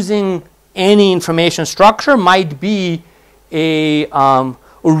choosing any information structure might be a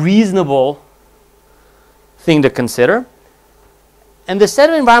reasonable thing to consider. And the set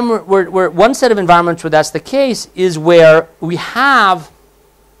of environment where one set of environments where that's the case is where we have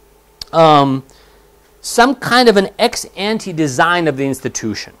some kind of an ex ante design of the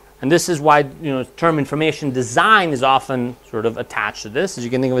institution. And this is why the term information design is often sort of attached to this. As you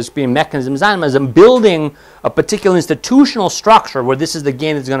can think of it as being mechanism design, as I'm building a particular institutional structure where this is the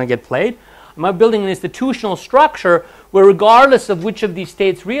game that's going to get played. I'm building an institutional structure where regardless of which of these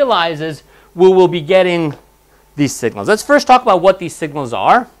states realizes, we will be getting these signals. Let's first talk about what these signals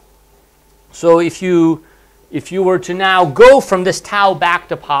are. So if you were to now go from this tau back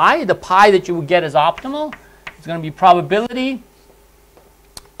to pi, the pi that you would get as optimal is going to be probability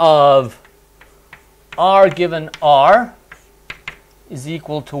of r given r is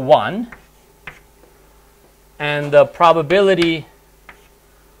equal to 1, and the probability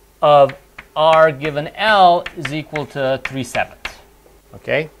of r given L is equal to 3/7.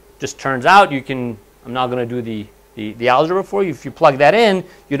 Okay? Just turns out you can, I'm not going to do the algebra for you. If you plug that in,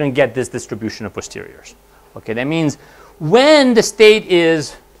 you don't get this distribution of posteriors. Okay, that means when the state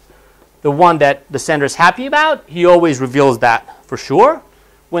is the one that the sender is happy about, he always reveals that for sure.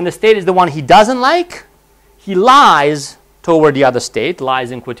 When the state is the one he doesn't like, he lies toward the other state,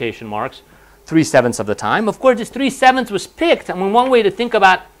 lies in quotation marks, 3/7 of the time. Of course, this 3/7 was picked. I mean, one way to think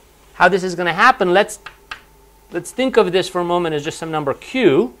about how this is going to happen, let's think of this for a moment as just some number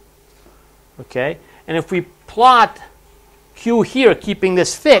q. Okay, and if we plot q here, keeping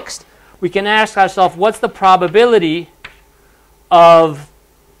this fixed, we can ask ourselves, what's the probability of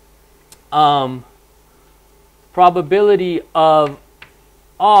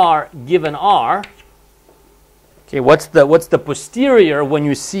r given r? Okay, what's the posterior when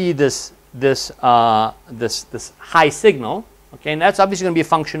you see this high signal? Okay, and that's obviously going to be a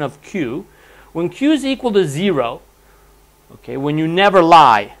function of q. When q is equal to 0, okay, when you never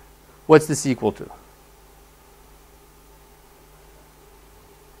lie, what's this equal to?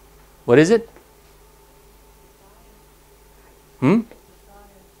 What is it? 1,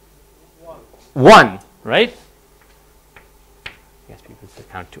 right? Yes, people say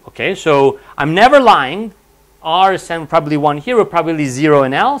count 2. Okay, so I'm never lying. R is probably 1 here, or probably 0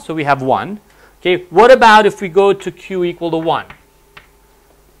 in L, so we have 1. Okay, what about if we go to q equal to 1?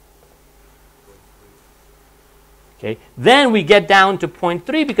 Okay, then we get down to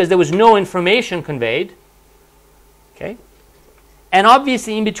 0.3 because there was no information conveyed. Okay, and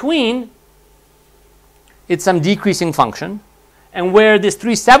obviously in between, it's some decreasing function. And where this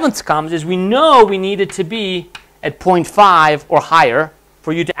 3/7 comes is we know we need it to be at 0.5 or higher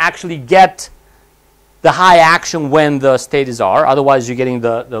for you to actually get the high action when the state is R. Otherwise, you're getting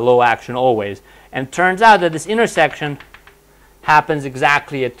the low action always. And it turns out that this intersection happens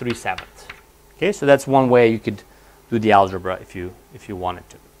exactly at 3/7. Okay, so that's one way you could do the algebra if you wanted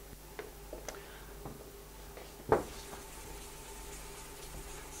to.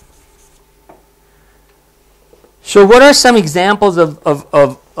 So what are some examples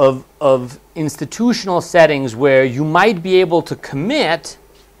of institutional settings where you might be able to commit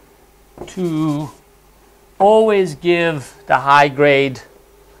to always give the high grade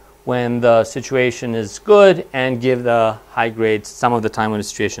when the situation is good and give the high grade some of the time when the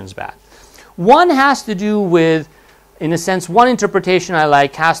situation is bad? One has to do with, in a sense, one interpretation I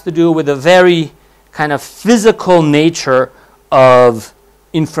like has to do with a very kind of physical nature of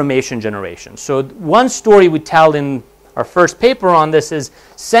information generation. So one story we tell in our first paper on this is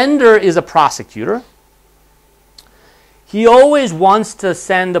sender is a prosecutor. He always wants to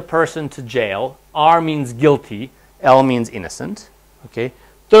send a person to jail. R means guilty, L means innocent. Okay,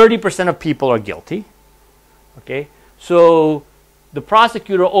 30% of people are guilty. Okay, so the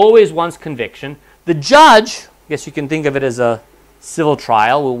prosecutor always wants conviction. The judge, I guess you can think of it as a civil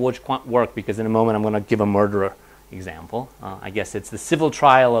trial, which won't work because in a moment I'm going to give a murderer example. I guess it's the civil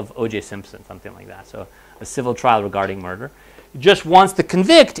trial of O.J. Simpson, something like that. So a civil trial regarding murder. He just wants to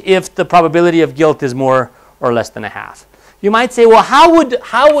convict if the probability of guilt is more or less than a half. You might say, well, how would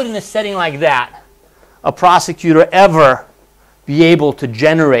in a setting like that a prosecutor ever be able to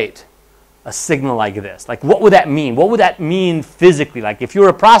generate a signal like this? Like, what would that mean? What would that mean physically? Like, if you're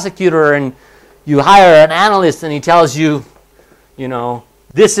a prosecutor and you hire an analyst and he tells you, you know,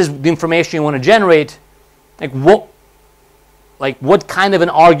 this is the information you want to generate, what kind of an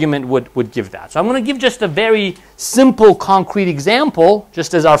argument would give that? So I'm going to give just a very simple, concrete example,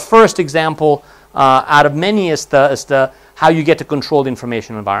 just as our first example out of many as to how you get to control the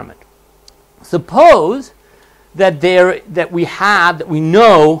information environment. Suppose that we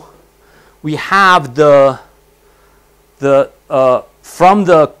know we have from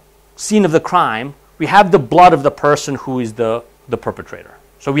the scene of the crime, we have the blood of the person who is the perpetrator.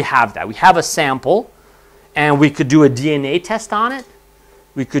 So we have that. We have a sample, and we could do a DNA test on it.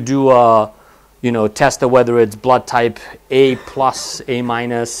 We could do a, test of whether it's blood type A plus, A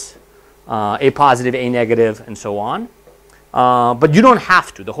minus, A positive, A negative, and so on. But you don't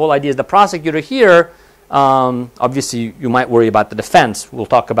have to. The whole idea is the prosecutor here, obviously you might worry about the defense. We'll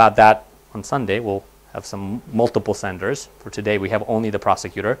talk about that on Sunday. We'll have some multiple senders. For today we have only the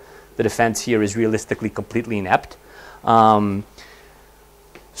prosecutor. The defense here is realistically completely inept.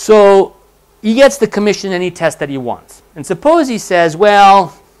 So he gets to commission any test that he wants. And suppose he says,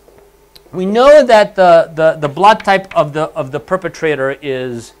 well, we know that the blood type of the perpetrator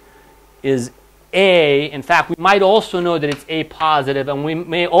is A. In fact, we might also know that it's A positive, and we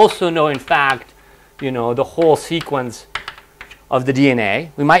may also know, in fact, the whole sequence of the DNA.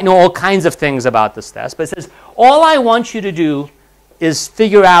 We might know all kinds of things about this test, but it says, all I want you to do is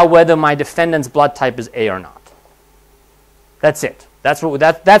figure out whether my defendant's blood type is A or not. That's it. That's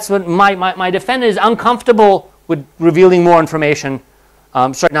what my defendant is uncomfortable with revealing more information.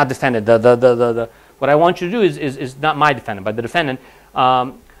 Sorry, not defendant. What I want you to do is not my defendant, but the defendant.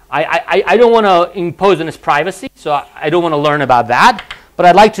 I don't want to impose on his privacy, so I don't want to learn about that. But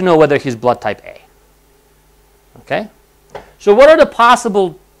I'd like to know whether he's blood type A. Okay? So what are the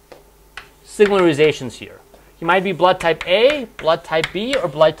possible signalerizations here? He might be blood type A, blood type B, or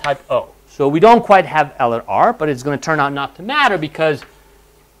blood type O. So we don't quite have L or R, but it's going to turn out not to matter because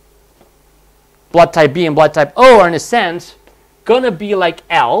blood type B and blood type O are, in a sense, going to be like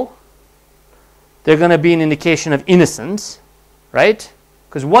L. They're going to be an indication of innocence, right?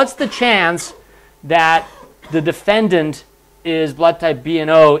 Because what's the chance that the defendant is blood type B and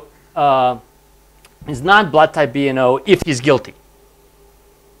O, is not blood type B and O if he's guilty?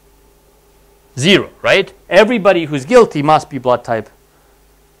 0, right? Everybody who's guilty must be blood type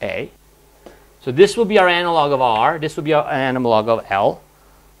A. So this will be our analog of R. This will be our analog of L.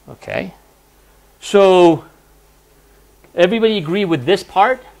 Okay. So everybody agree with this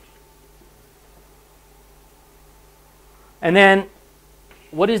part? And then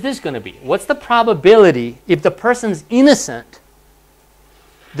what is this going to be? What's the probability, if the person's innocent,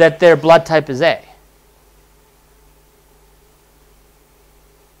 that their blood type is A?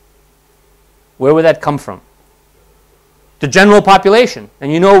 Where would that come from? The general population.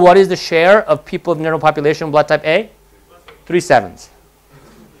 And you know what is the share of people in the general population blood type A? 3/7.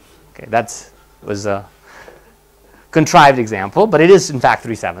 Okay, was a contrived example, but it is in fact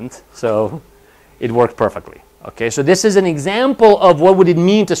 3/7. So it worked perfectly. Okay, so this is an example of what would it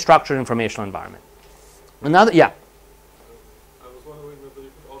mean to structure an informational environment. Another, yeah. I was wondering whether you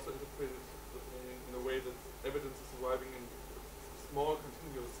could also interpret it in a way that evidence is arriving in small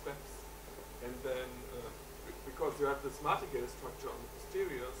continuous steps, and then because you have this martingale structure on the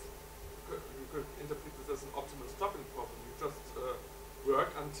posteriors, you could interpret this as an optimal stopping problem. You just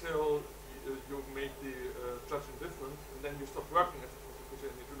work until you make the judge indifferent, and then you stop working as a prosecutor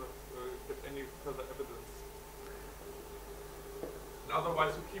and you do not get any further evidence.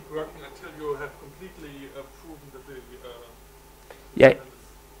 Otherwise, you keep working until you have completely proven that the yeah.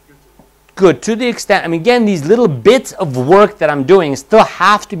 Good. To the extent, I mean, again, these little bits of work that I'm doing still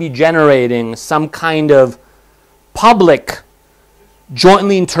have to be generating some kind of public,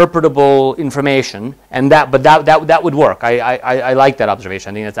 jointly interpretable information, and that would work. I like that observation.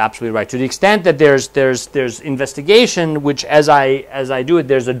 I think that's absolutely right. To the extent that there's investigation, which as I do it,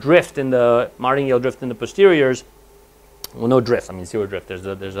 there's a drift in the martingale drift in the posteriors. Well, no drift. I mean zero drift. There's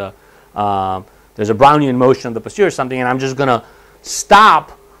a Brownian motion of the posterior or something, and I'm just going to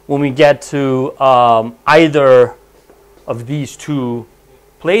stop when we get to either of these two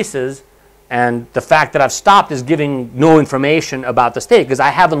places. And the fact that I've stopped is giving no information about the state because I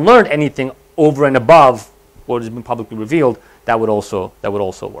haven't learned anything over and above what has been publicly revealed. That would also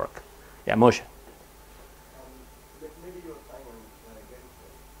work. Yeah, Moshe. Maybe you're trying against it,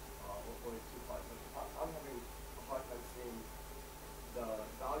 or it's too far. I'm having a hard time seeing the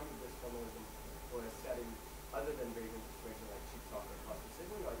value of this formalism for a setting other than Bayesian persuasion like cheap talk or cosmic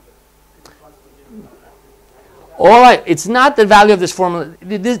signaling. Like, could you possibly give me that? All right, it's not the value of this formula.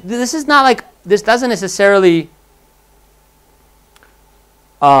 This is not like, this doesn't necessarily,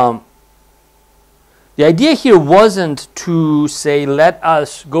 the idea here wasn't to say, let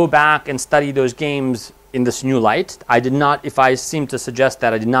us go back and study those games in this new light. I did not, if I seem to suggest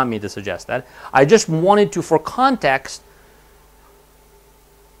that, I did not mean to suggest that. I just wanted to, for context,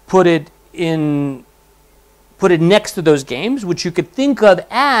 put it next to those games, which you could think of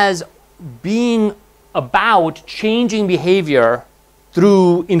as being about changing behavior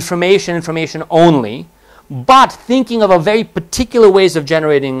through information only, but thinking of a very particular ways of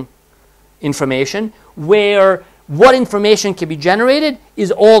generating information where what information can be generated is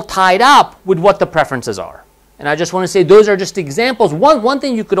all tied up with what the preferences are. And I just want to say those are just examples. One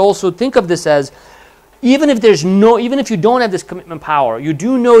thing you could also think of this as, even if you don't have this commitment power, you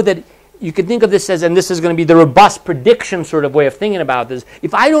do know that you could think of this as, and this is going to be the robust prediction sort of way of thinking about this.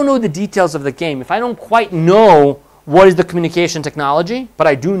 If I don't know the details of the game, if I don't quite know what is the communication technology, but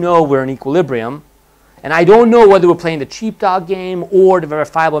I do know we're in equilibrium, and I don't know whether we're playing the cheap dog game or the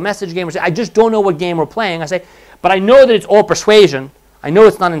verifiable message game, I just don't know what game we're playing. I say, but I know that it's all persuasion. I know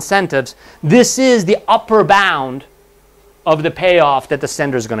it's not incentives. This is the upper bound of the payoff that the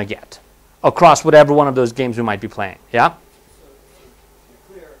sender is going to get across whatever one of those games we might be playing. Yeah? So, to be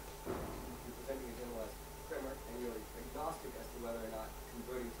clear, you're presenting a generalized framework, and you're agnostic as to whether or not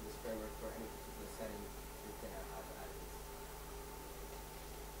converting to this framework for any particular setting is going to have additives.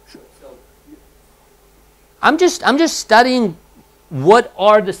 So, I'm just studying what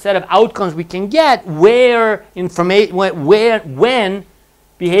are the set of outcomes we can get when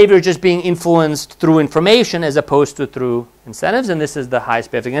behavior is just being influenced through information as opposed to through incentives, and this is the highest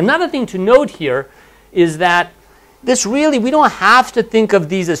payoff thing. Another thing to note here is that this really, we don't have to think of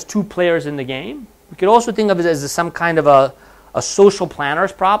these as two players in the game. We could also think of it as some kind of a social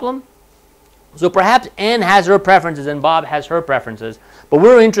planner's problem. So perhaps Anne has her preferences and Bob has her preferences, but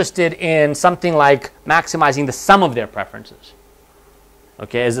we're interested in something like maximizing the sum of their preferences,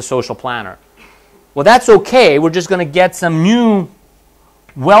 okay, as a social planner. Well, that's okay. We're just going to get some new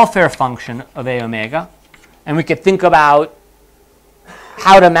welfare function of A omega, and we could think about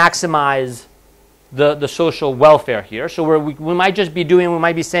how to maximize the social welfare here. So we might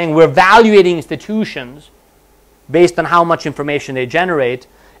be saying we're evaluating institutions based on how much information they generate,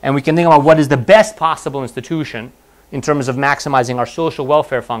 and we can think about what is the best possible institution in terms of maximizing our social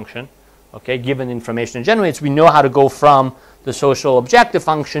welfare function, okay, given the information it generates. We know how to go from the social objective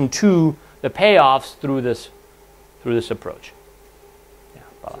function to the payoffs through this approach.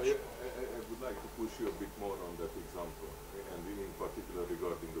 So I would like to push you a bit more on that example, and in particular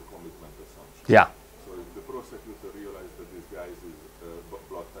regarding the commitment assumption. Yeah. So if the prosecutor realizes that this guy's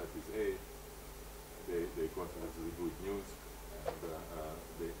blood type is A, they consider it good news, and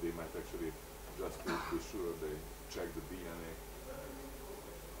they might actually, just to be sure, they check the DNA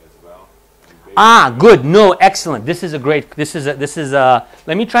as well. Good. No, excellent. This is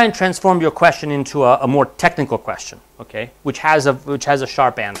let me try and transform your question into a more technical question, okay, which has a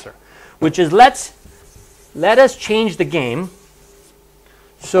sharp answer, which is let us change the game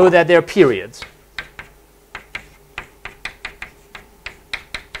so that there are periods.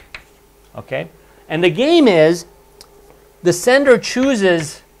 Okay? And the game is the sender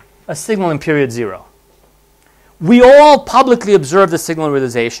chooses a signal in period 0. We all publicly observe the signal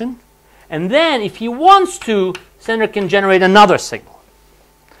realization. And then, if he wants to, sender can generate another signal.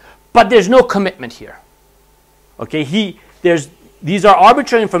 But there's no commitment here. Okay, these are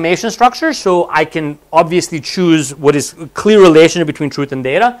arbitrary information structures, so I can obviously choose what is a clear relation between truth and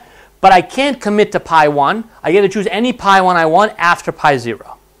data, but I can't commit to pi 1. I get to choose any pi 1 I want after pi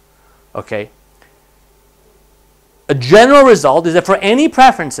 0. Okay. A general result is that for any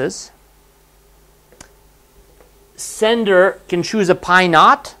preferences, sender can choose a pi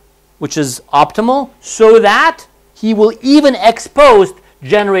naught, which is optimal, so that he will even ex post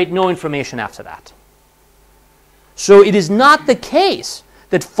generate no information after that. So it is not the case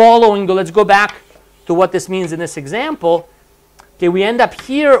that following let's go back to what this means in this example. Okay, we end up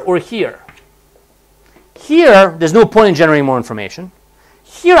here or here. Here, there's no point in generating more information.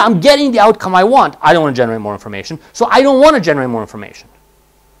 Here, I'm getting the outcome I want. I don't want to generate more information, so I don't want to generate more information.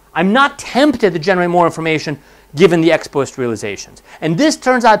 I'm not tempted to generate more information given the ex post realizations. And this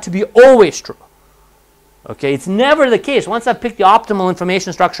turns out to be always true. Okay, it's never the case. Once I've picked the optimal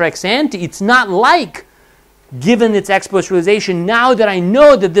information structure ex ante, it's not like, given its ex post realization, now that I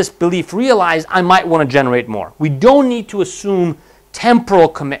know that this belief realized, I might want to generate more. We don't need to assume temporal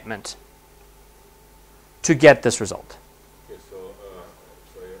commitment to get this result. Okay, so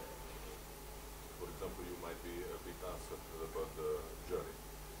for example, you might be a bit uncertain about the journey.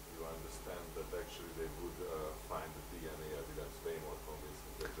 You understand that actually they would find the DNA evidence way more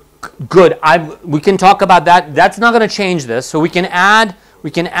convincing. Good. We can talk about that. That's not going to change this. So we can add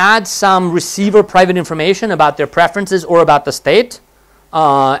some receiver private information about their preferences or about the state,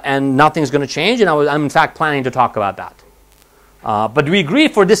 and nothing's going to change. And I'm in fact planning to talk about that. But we agree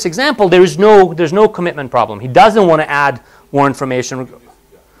for this example, there's no commitment problem. He doesn't want to add more information.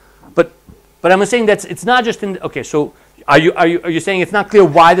 But I'm saying that it's not just in. Okay, so are you saying it's not clear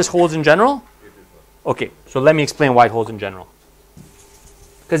why this holds in general? Okay, so let me explain why it holds in general.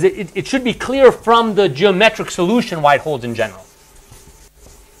 Because it should be clear from the geometric solution why it holds in general.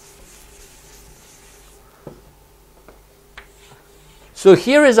 So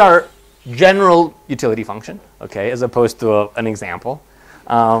here is our general utility function, okay, as opposed to an example.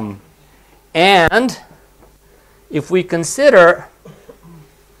 And if we consider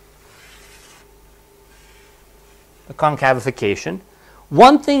the concavification,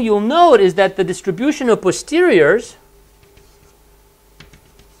 one thing you'll note is that the distribution of posteriors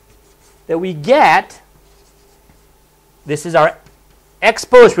that we get, this is our x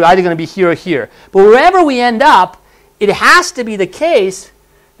post, we're either going to be here or here. But wherever we end up, it has to be the case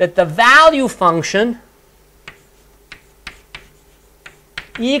that the value function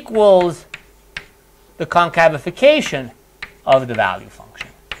equals the concavification of the value function.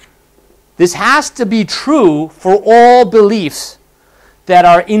 This has to be true for all beliefs that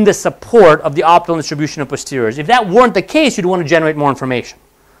are in the support of the optimal distribution of posteriors. If that weren't the case, you'd want to generate more information.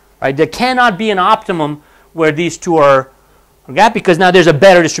 Right? There cannot be an optimum where these two are, okay, because now there's a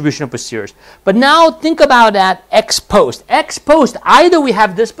better distribution of posteriors. But now think about that ex post. Ex post, either we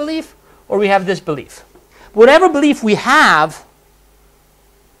have this belief or we have this belief. Whatever belief we have,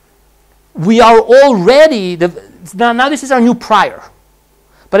 we are already, now this is our new prior.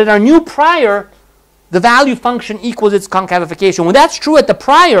 But at our new prior, the value function equals its concavification. When that's true at the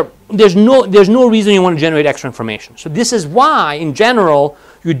prior, there's no reason you want to generate extra information. So this is why, in general,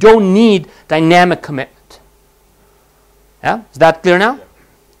 you don't need dynamic commitment. Yeah? Is that clear now? Yeah.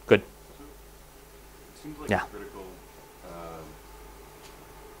 Good. It seems like Yeah. a critical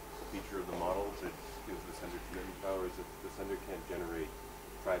feature of the model that gives the sender commitment power is that the sender can't generate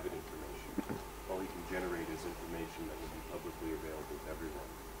private information. All he can generate is information that will be publicly available to everyone.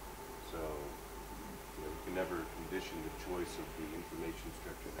 So, you can never condition the choice of the information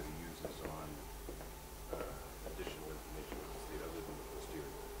structure that he uses on additional information of the state other than the posterior.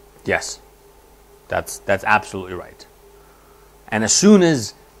 Yes. That's absolutely right. And as soon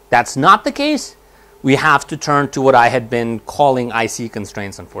as that's not the case, we have to turn to what I had been calling IC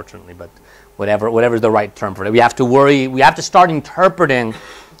constraints, unfortunately, but whatever is the right term for it. We have to start interpreting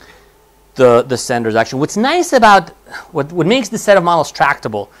the sender's action. What's nice about what makes this set of models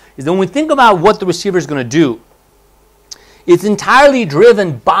tractable is that when we think about what the receiver is going to do, it's entirely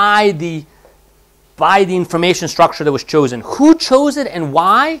driven by the information structure that was chosen. Who chose it and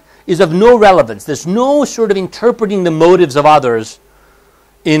why is of no relevance. There's no sort of interpreting the motives of others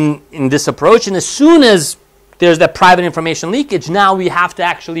in this approach. And as soon as there's that private information leakage, now we have to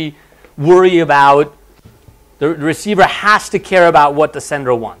actually worry about, the receiver has to care about what the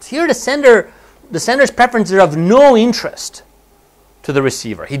sender wants. Here the sender's preferences are of no interest to the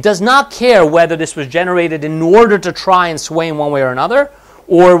receiver. He does not care whether this was generated in order to try and sway in one way or another,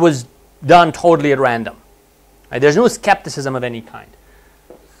 or was done totally at random. Right? There's no skepticism of any kind.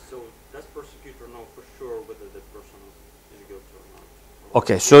 So does prosecutor know for sure whether the person is guilty or not? Or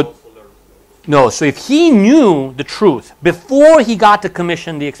Okay, does he so also learn? no. So if he knew the truth before he got to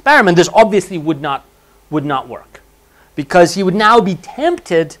commission the experiment, this obviously would not work, because he would now be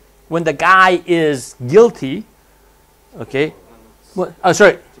tempted when the guy is guilty. Okay. What? Oh,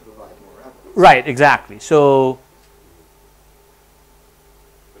 sorry. To provide more evidence. Right. Exactly. So.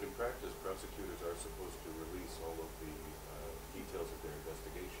 But in practice, prosecutors are supposed to release all of the details of their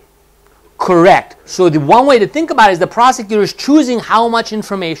investigation. Correct. So the one way to think about it is the prosecutor is choosing how much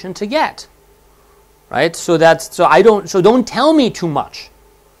information to get. Right? So don't tell me too much.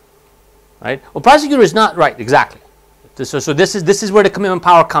 Right? Well, prosecutor is not right, exactly. So this is where the commitment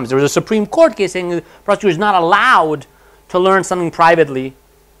power comes. There was a Supreme Court case saying the prosecutor is not allowed to learn something privately,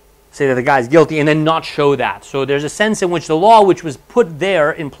 say that the guy is guilty, and then not show that. So there's a sense in which the law, which was put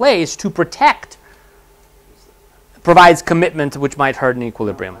there in place to protect, provides commitment which might hurt an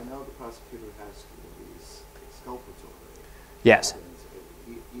equilibrium. I know the prosecutor has to release exculpatory. Yes. evidence.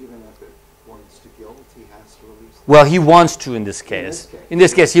 Even if it points to guilt, he has to release. Well, he wants to in this case. In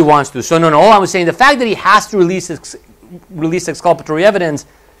this case, he wants to. So no, all I was saying, the fact that he has to release exculpatory evidence,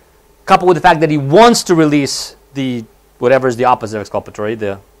 coupled with the fact that he wants to release the whatever is the opposite of exculpatory,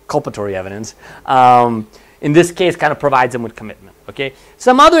 the culpatory evidence, in this case, kind of provides him with commitment. Okay.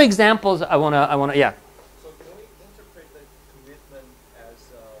 Some other examples I wanna, yeah. So can we interpret the commitment as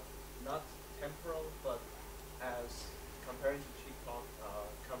not temporal, but as comparing to cheat talk,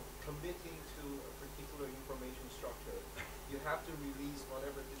 committing to a particular information structure? You have to release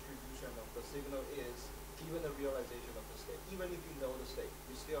whatever distribution of the signal is, given the realization of the state. Even if you know the state,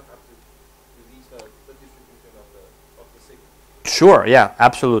 you still have to release the distribution of the signal. Sure. Yeah.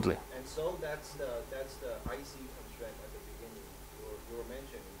 Absolutely. And so that's the IC constraint at the beginning you were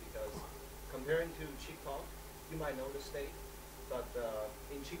mentioning, because comparing to cheat talk, you might know the state, but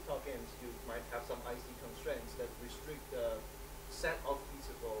in cheat talk games you might have some IC constraints that restrict the set of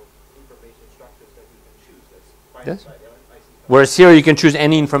feasible information structures that you can choose. That's right Yes. inside IC. Whereas here you can choose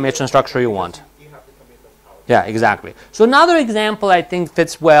any information structure you want. You have to commit them power. Yeah, exactly. So another example I think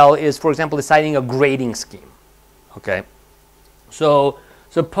fits well is, for example, deciding a grading scheme. Okay. So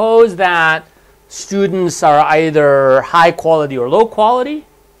suppose that students are either high quality or low quality.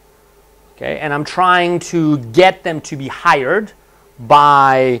 Okay, and I'm trying to get them to be hired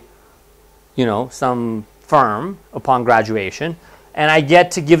by, you know, some firm upon graduation, and I get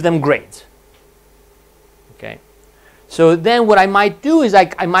to give them grades. Okay. So then what I might do is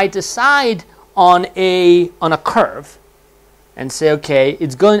I might decide on a curve and say, okay,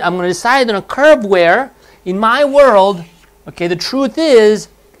 I'm going to decide on a curve where in my world, okay, the truth is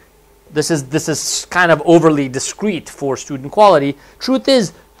this is kind of overly discrete for student quality. Truth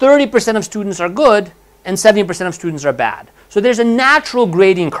is 30% of students are good and 70% of students are bad. So there's a natural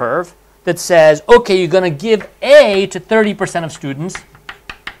grading curve that says, okay, you're going to give A to 30% of students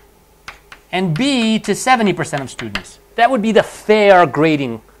and B to 70% of students. That would be the fair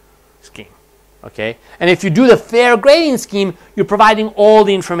grading scheme. Okay? And if you do the fair grading scheme, you're providing all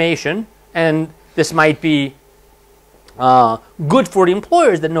the information, and this might be good for the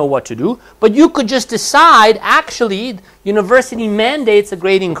employers that know what to do, but you could just decide, actually, university mandates a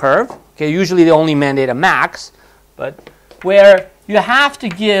grading curve. Okay, usually they only mandate a max, but where you have to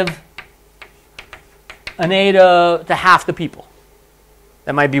give an A to half the people.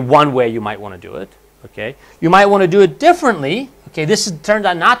 That might be one way you might want to do it. Okay, you might want to do it differently. Okay, this turned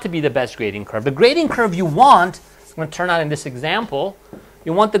out not to be the best grading curve. The grading curve you want, it's going to turn out in this example,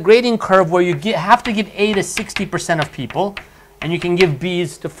 you want the grading curve where you have to give A to 60% of people, and you can give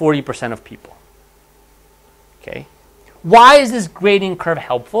B's to 40% of people. Okay. Why is this grading curve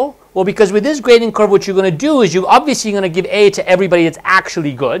helpful? Well, because with this grading curve, what you're going to do is you're obviously going to give A to everybody that's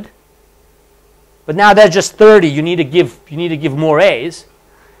actually good. But now that's just 30. You need to give more A's.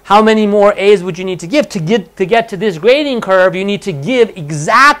 How many more A's would you need to give? To get to this grading curve, you need to give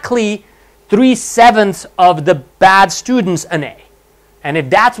exactly 3/7 of the bad students an A. And if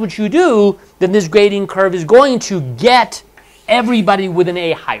that's what you do, then this grading curve is going to get everybody with an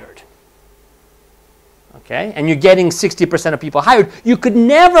A hired. Okay? And you're getting 60% of people hired. You could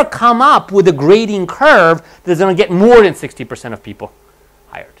never come up with a grading curve that's going to get more than 60% of people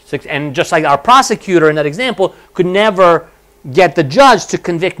hired. And just like our prosecutor in that example could never get the judge to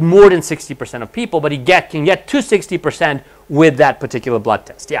convict more than 60% of people, but he can get to 60% with that particular blood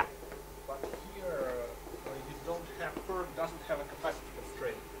test. Yeah? But here, you don't have, firm doesn't have a capacity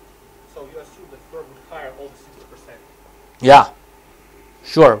constraint. So you assume that firm would hire all the 60%. Yeah,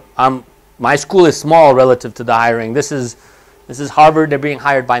 sure. My school is small relative to the hiring. This is Harvard. They're being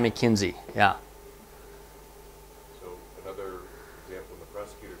hired by McKinsey. Yeah. So another example in the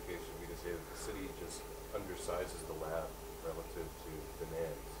prosecutor case would be to say that the city just undersizes the lab relative to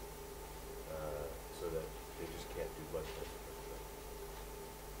demands, so that they just can't do blood tests.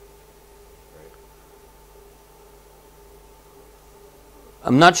 Right?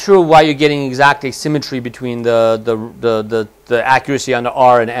 I'm not sure why you're getting exact asymmetry between the accuracy on the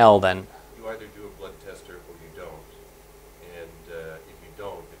R and L then. You either do a blood test or you don't, and if you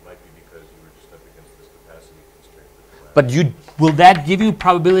don't, it might be because you were just up against this capacity constraint with the lab. But will that give you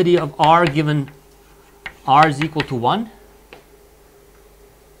probability of R given R is equal to 1?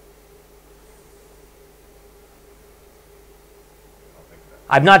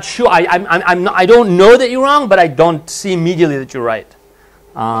 I'm not sure. I don't know that you're wrong, but I don't see immediately that you're right.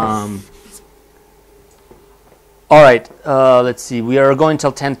 All right, let's see. We are going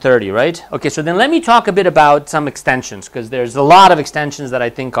till 10:30, right? Okay, so then let me talk a bit about some extensions, because there's a lot of extensions that I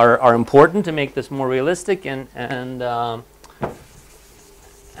think are important to make this more realistic, and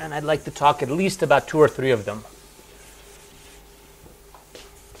I'd like to talk at least about 2 or 3 of them.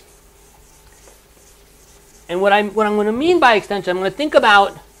 And what I'm going to mean by extension, I'm going to think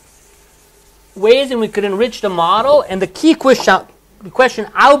about ways in which we could enrich the model, and the key question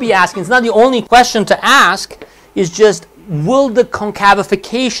I'll be asking, it's not the only question to ask, is just, will the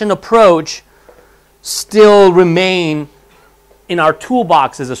concavification approach still remain in our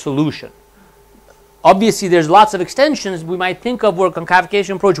toolbox as a solution? Obviously, there's lots of extensions we might think of where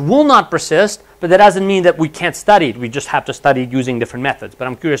concavification approach will not persist, but that doesn't mean that we can't study it. We just have to study it using different methods. But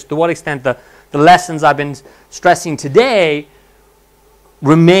I'm curious to what extent the lessons I've been stressing today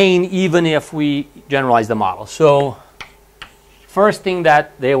remain even if we generalize the model. So first thing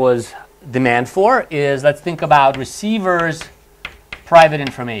that there was demand for is, let's think about receivers' private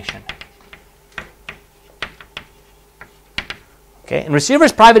information. Okay, and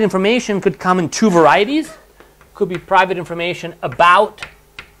receivers' private information could come in 2 varieties. Could be private information about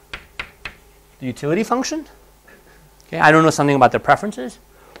the utility function. Okay, I don't know something about their preferences.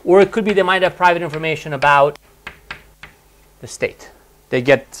 or it could be they might have private information about the state. They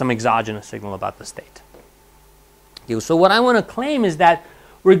get some exogenous signal about the state. Okay, so what I want to claim is that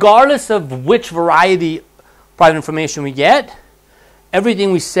regardless of which variety of private information we get,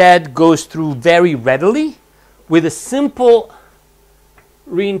 everything we said goes through very readily with a simple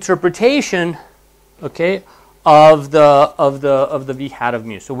reinterpretation, okay, of the v hat of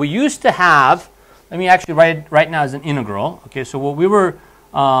mu. So we used to have, let me actually write it right now as an integral. Okay, so what we were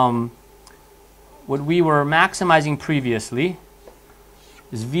maximizing previously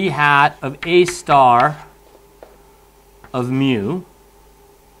is v hat of a star of mu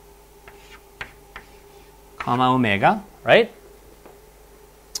comma omega, right?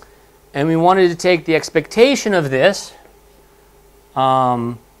 And we wanted to take the expectation of this.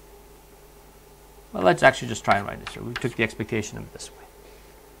 Well, let's actually just try and write this here. We took the expectation of it this way.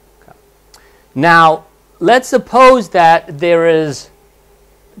 Okay. Now, let's suppose that there's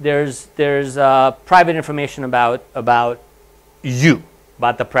private information about you,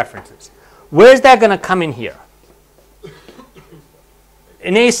 about the preferences. Where's that going to come in here?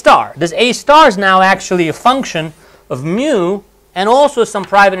 In A star. This A star is now actually a function of mu and also some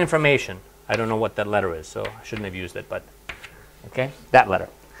private information. I don't know what that letter is, so I shouldn't have used it, but okay, that letter.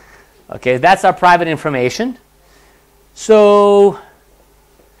 Okay, that's our private information. So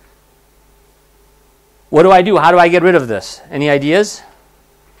what do I do? How do I get rid of this? Any ideas?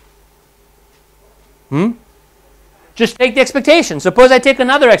 Just take the expectation. Suppose I take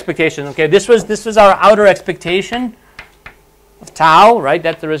another expectation. Okay, this was our outer expectation of tau, right?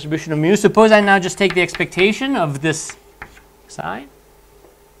 That's the distribution of mu. Suppose I now just take the expectation of this side.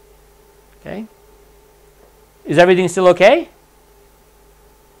 Okay. Is everything still okay?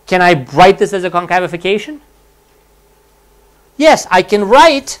 Can I write this as a concavification? Yes, I can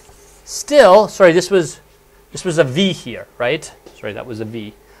write still. Sorry, this was a v here, right? Sorry, that was a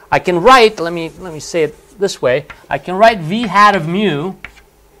v. I can write, let me say it this way. I can write v hat of mu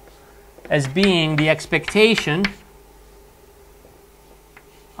as being the expectation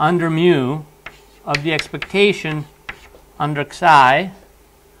under mu of the expectation under psi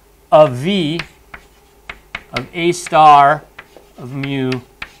of v of a star of mu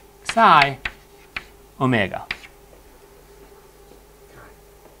psi omega.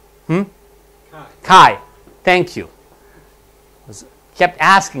 Chi. Thank you. Kept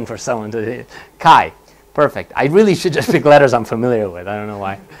asking for someone to chi. Perfect. I really should just pick letters I'm familiar with. I don't know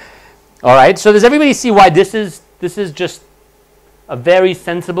why. All right. So does everybody see why this is just a very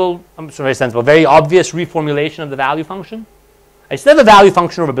sensible, very obvious reformulation of the value function? I still have a value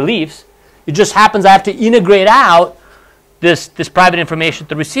function over beliefs. It just happens I have to integrate out this private information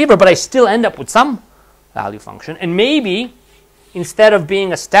to the receiver, but I still end up with some value function. And maybe instead of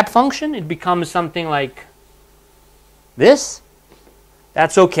being a step function, it becomes something like this.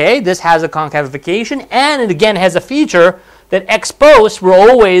 That's okay. This has a concavification, and it again has a feature that ex post we're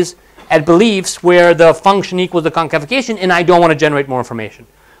always at beliefs where the function equals the concavification, and I don't want to generate more information.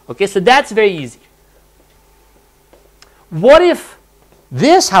 Okay, so that's very easy. What if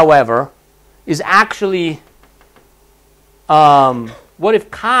this, however, is actually, what if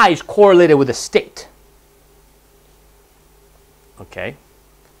chi is correlated with a state? Okay.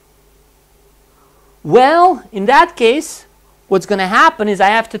 Well, in that case, what's going to happen is I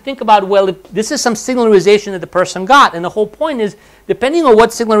have to think about, well, if this is some signalization that the person got. And the whole point is, depending on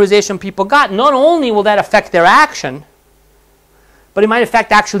what signalization people got, not only will that affect their action, but it might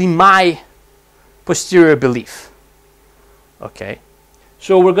affect actually my posterior belief. Okay.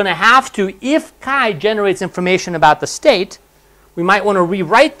 So we're going to have to, if chi generates information about the state, we might want to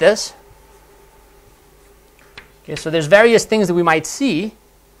rewrite this. Okay, so there's various things that we might see.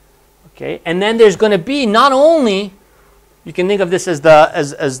 Okay, and then there's going to be not only, you can think of this as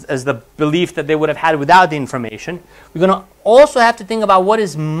the belief that they would have had without the information. We're going to also have to think about what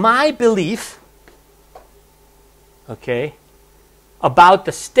is my belief, okay, about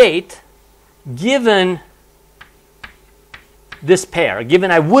the state given this pair, given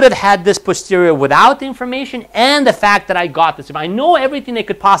I would have had this posterior without the information and the fact that I got this. If I know everything they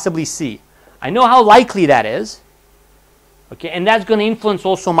could possibly see, I know how likely that is, okay, and that's going to influence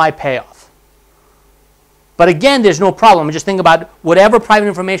also my payoff. But again, there's no problem. Just think about whatever private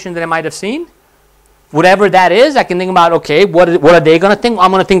information that I might have seen, whatever that is, I can think about, okay, what are they going to think? I'm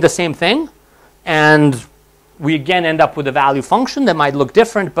going to think the same thing. And we again end up with a value function that might look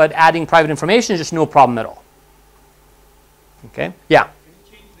different, but adding private information is just no problem at all. Okay? Yeah? Can you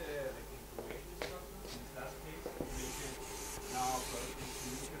change the information structure in this last case? You can now for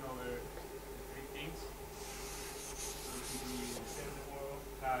distribution over the three things. So it can be the semaphore,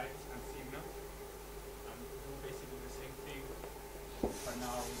 chi, and sigma. And do basically the same thing, but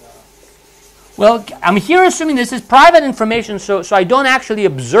now with Well, I'm here assuming this is private information, so I don't actually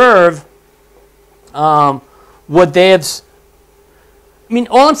observe what they have. I mean,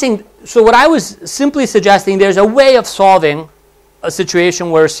 all I'm saying, so what I was simply suggesting, there's a way of solving a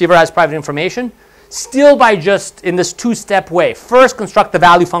situation where a receiver has private information, still by just in this two-step way. First, construct the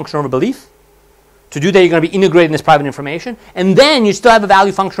value function over belief. To do that, you're going to be integrating this private information. And then you still have a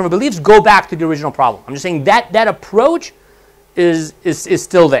value function over beliefs, go back to the original problem. I'm just saying that that approach is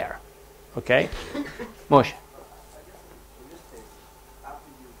still there. Okay? Moshe. I guess in this case, after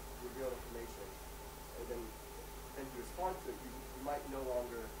you reveal information, and then you respond to it, you might no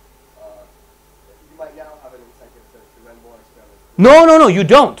longer, you might now have an incentive to run more experiments. No, you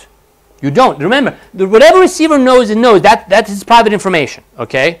don't. You don't. Remember, whatever receiver knows, it knows. That's his private information.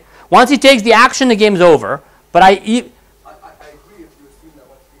 Okay? Once he takes the action, the game's over. But I agree if you assume that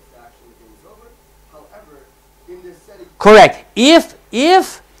once he takes the action, the game's over. However, in this setting... Correct.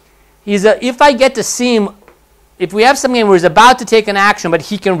 If I get to see him, if we have some game where he's about to take an action, but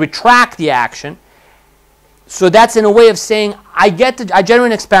he can retract the action, so that's in a way of saying, I generate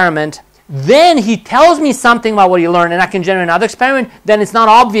an experiment, then he tells me something about what he learned, and I can generate another experiment, then it's not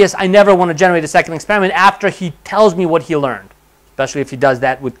obvious I never want to generate a second experiment after he tells me what he learned, especially if he does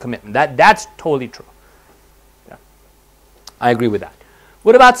that with commitment. That's totally true. Yeah. I agree with that.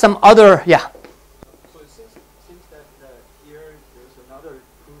 What about some other, yeah? So it seems that here there's another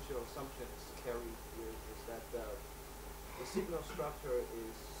crucial assumption is carried here, is that the signal structure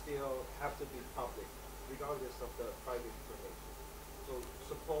is still have to be public, regardless of the private information. So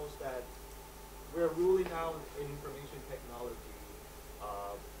suppose that we're ruling out in information technology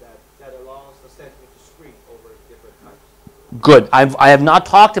that allows the setting to screen over different types. Good. I have not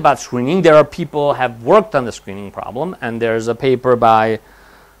talked about screening. There are people who have worked on the screening problem, and there's a paper by,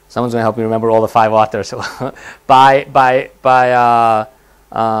 someone's going to help me remember all the 5 authors, by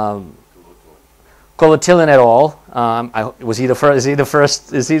Kolotilin et al. Was he the first? Is he the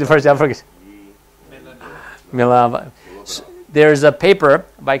first? Is he the first? There's a paper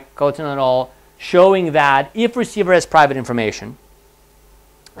by Kolotilin et al. Showing that if receiver has private information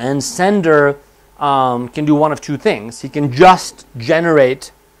and sender can do one of two things. He can just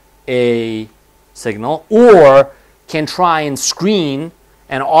generate a signal or can try and screen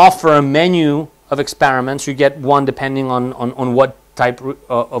and offer a menu of experiments. You get one depending on what type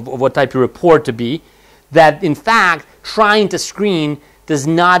of what type you report to be. That in fact trying to screen does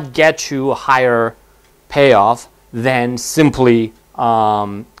not get you a higher payoff than simply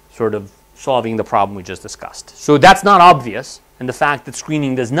sort of solving the problem we just discussed. So that's not obvious, and the fact that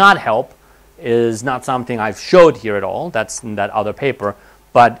screening does not help is not something I've showed here at all. That's in that other paper,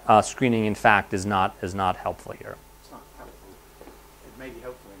 but screening in fact is not helpful here. It's not helpful. It may be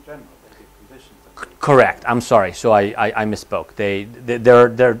helpful in general. They give conditions. Correct. I'm sorry. So I misspoke.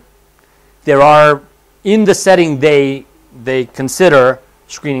 There are in the setting they consider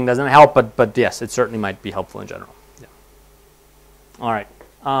screening doesn't help, but yes, it certainly might be helpful in general. Yeah. All right.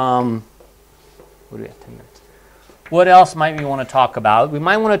 What do we have? 10 minutes. What else might we want to talk about? We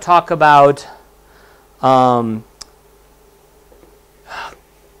might want to talk about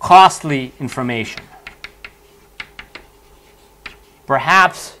costly information.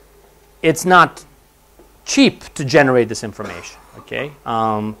 Perhaps it's not cheap to generate this information. Okay.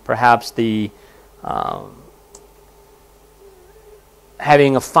 Perhaps the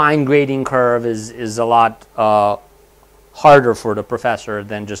having a fine grading curve is a lot harder for the professor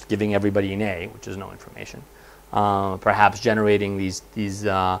than just giving everybody an A, which is no information. Perhaps generating these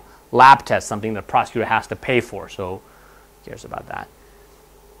lab tests, something the prosecutor has to pay for, so who cares about that?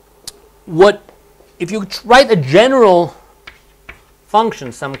 If you write a general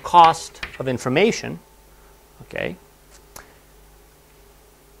function, some cost of information, okay,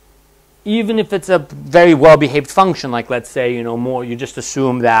 even if it's a very well-behaved function, like let's say, you just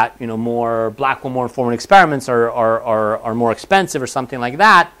assume that, more Blackwell, more informant experiments are more expensive or something like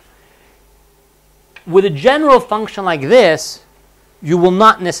that. With a general function like this, you will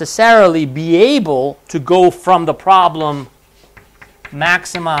not necessarily be able to go from the problem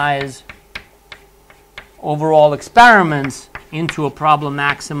maximize overall experiments into a problem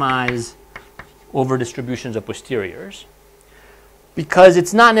maximize over distributions of posteriors. Because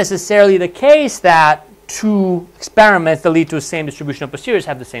it's not necessarily the case that two experiments that lead to the same distribution of posteriors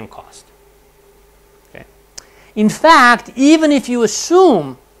have the same cost. Okay. In fact, even if you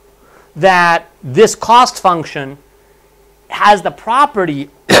assume that this cost function has the property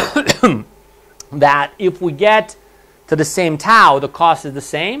that if we get to the same tau, the cost is the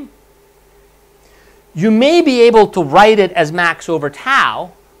same, you may be able to write it as max over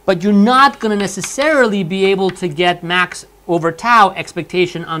tau, but you're not going to necessarily be able to get max over tau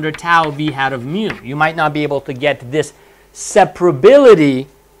expectation under tau v hat of mu. You might not be able to get this separability,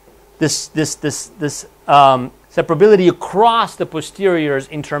 separability across the posteriors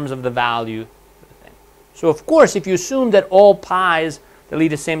in terms of the value. So of course, if you assume that all pi's that lead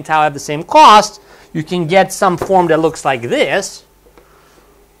to the same tau have the same cost, you can get some form that looks like this.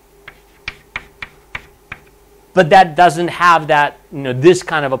 But that doesn't have that, this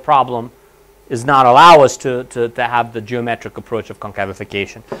kind of a problem does not allow us to have the geometric approach of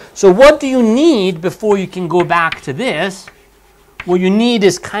concavification. So what do you need before you can go back to this? What you need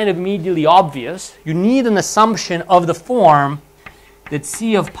is kind of immediately obvious. You need an assumption of the form that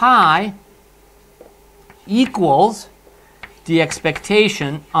C of pi equals the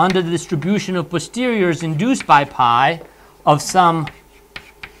expectation under the distribution of posteriors induced by pi of some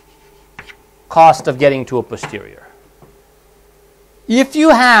cost of getting to a posterior. If you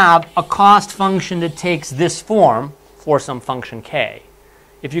have a cost function that takes this form for some function k,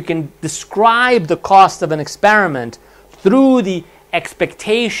 if you can describe the cost of an experiment through the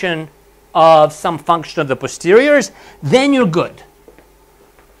expectation of some function of the posteriors, then you're good.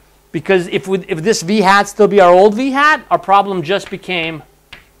 Because if this v hat still be our old v hat, our problem just became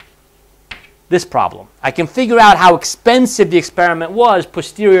this problem. I can figure out how expensive the experiment was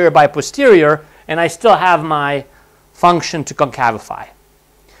posterior by posterior, and I still have my function to concavify.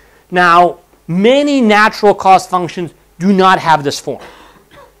 Now, many natural cost functions do not have this form.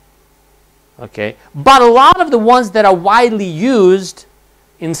 Okay? But a lot of the ones that are widely used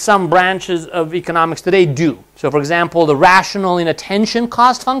in some branches of economics today do. So for example, the rational inattention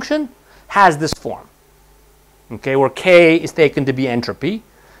cost function has this form. Okay, where k is taken to be entropy,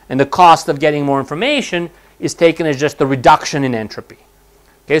 and the cost of getting more information is taken as just the reduction in entropy.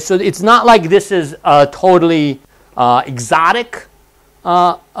 Okay, so it's not like this is a totally exotic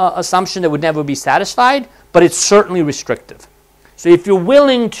assumption that would never be satisfied, but it's certainly restrictive. So if you're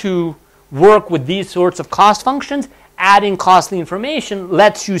willing to work with these sorts of cost functions, adding costly information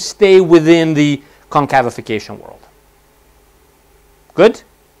lets you stay within the concavification world. Good?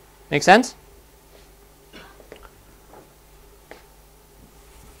 Make sense?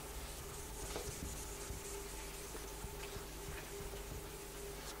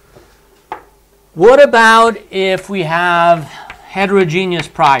 What about if we have heterogeneous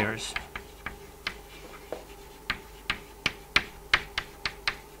priors?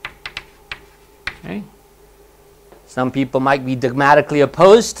 Okay. Some people might be dogmatically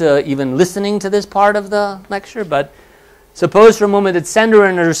opposed to even listening to this part of the lecture, but suppose for a moment that sender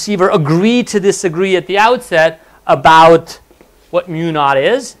and a receiver agree to disagree at the outset about what mu naught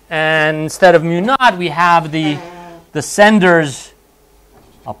is, and instead of mu naught, we have the sender's,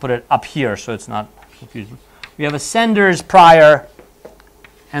 I'll put it up here so it's not confusing. We have a sender's prior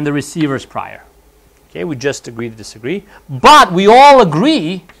and the receiver's prior. Okay, we just agree to disagree, but we all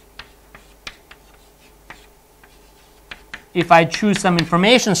agree. If I choose some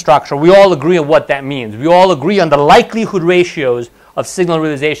information structure, we all agree on what that means. We all agree on the likelihood ratios of signal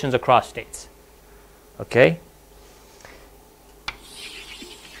realizations across states. Okay?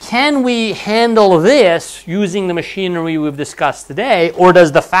 Can we handle this using the machinery we've discussed today, or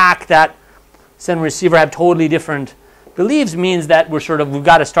does the fact that sender and receiver have totally different beliefs means that we've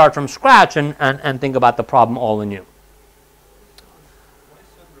got to start from scratch and think about the problem all anew?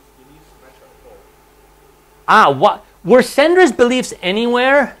 Were sender's beliefs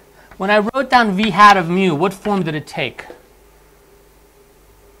anywhere? When I wrote down v hat of mu, what form did it take?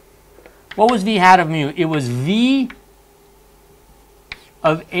 What was v hat of mu? It was v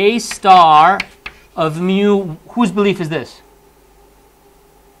of a star of mu. Whose belief is this?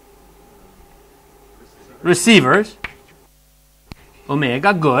 Receivers.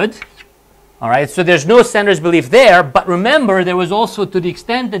 Omega, good. All right, so there's no sender's belief there, but remember, there was also, to the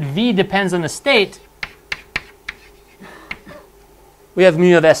extent that v depends on the state, we have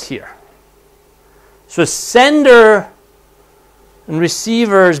mu of s here. So sender and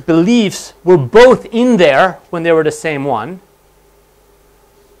receiver's beliefs were both in there when they were the same one.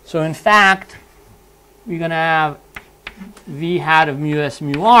 So in fact, we're going to have v hat of mu s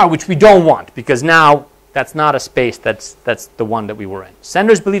mu r, which we don't want, because now that's not a space that's the one that we were in.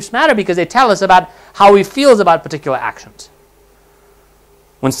 Sender's beliefs matter because they tell us about how he feels about particular actions.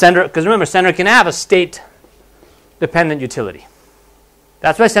 When sender, because remember, sender can have a state-dependent utility.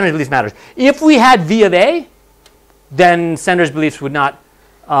 That's why sender's beliefs matters. If we had v of a, then sender's beliefs would not.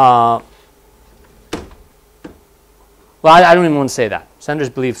 Well, I don't even want to say that. Sender's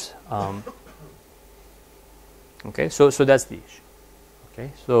beliefs. Okay, so that's the issue.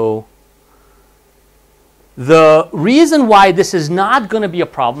 Okay, so the reason why this is not going to be a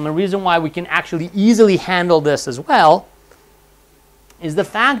problem, the reason why we can actually easily handle this as well, is the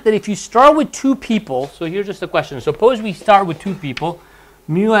fact that if you start with two people, so here's just a question. Suppose we start with two people,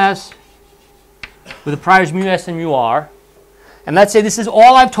 mu s, with the priors mu s and mu r, and let's say this is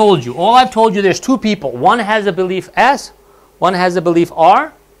all I've told you. All I've told you, there's two people. One has a belief s, one has a belief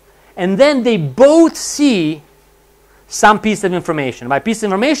r, and then they both see some piece of information. By piece of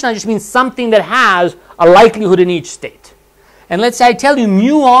information, I just mean something that has a likelihood in each state. And let's say I tell you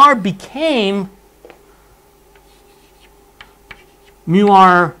mu r became mu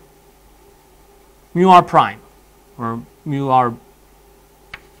r prime, or mu r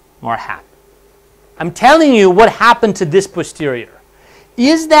hat. I'm telling you what happened to this posterior.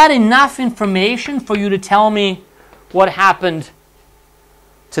 Is that enough information for you to tell me what happened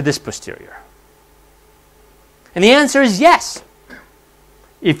to this posterior? And the answer is yes.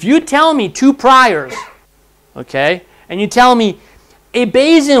 If you tell me two priors, okay, and you tell me a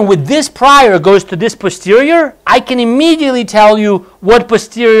Bayesian with this prior goes to this posterior, I can immediately tell you what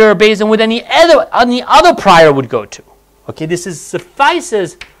posterior Bayesian with any other prior would go to. Okay, this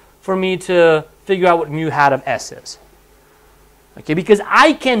suffices for me to figure out what mu hat of S is. Okay, because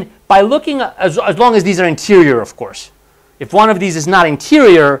I can, by looking, as long as these are interior, of course. If one of these is not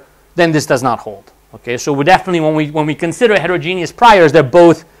interior, then this does not hold. Okay, so we definitely, when we consider heterogeneous priors, they're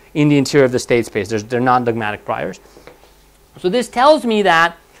both in the interior of the state space. They're non-dogmatic priors. So this tells me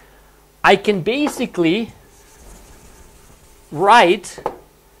that I can basically write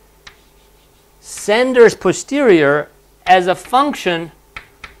sender's posterior as a function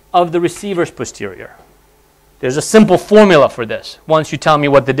of the receiver's posterior. There's a simple formula for this once you tell me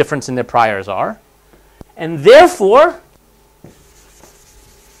what the difference in their priors are. And therefore,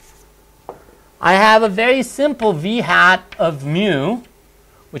 I have a very simple v hat of mu,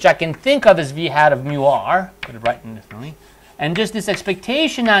 which I can think of as v hat of mu r, put it right in differently. And just this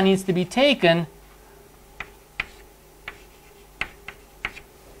expectation now needs to be taken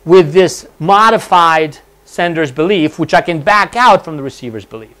with this modified sender's belief, which I can back out from the receiver's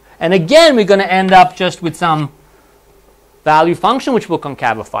belief. And again, we're going to end up just with some value function, which will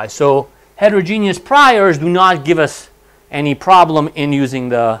concavify. So heterogeneous priors do not give us any problem in using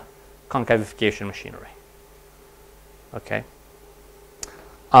the concavification machinery. Okay.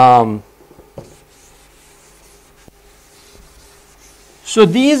 So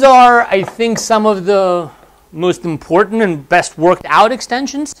these are, I think, some of the most important and best worked out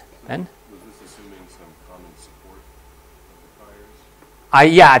extensions. Ben? Was this assuming some common support of the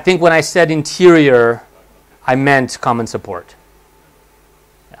priors? Yeah, I think when I said interior, I meant common support.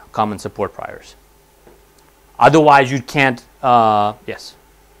 Yeah, common support priors. Otherwise, you can't, yes.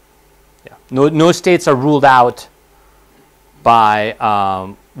 Yeah. No states are ruled out by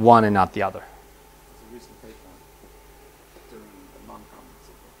one and not the other. There's a recent paper doing the non-common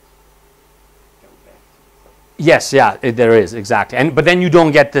support. Go back. Yes, yeah, there is, exactly. But then you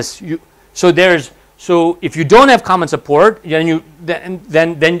don't get this. So if you don't have common support, then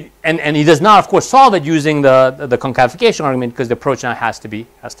he does not, of course, solve it using the concavification argument, because the approach now has to be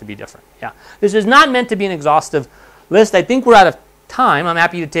different. Yeah, this is not meant to be an exhaustive list. I think we're out of time. I'm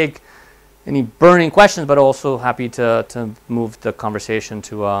happy to take any burning questions, but also happy to move the conversation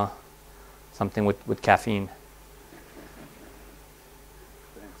to something with caffeine.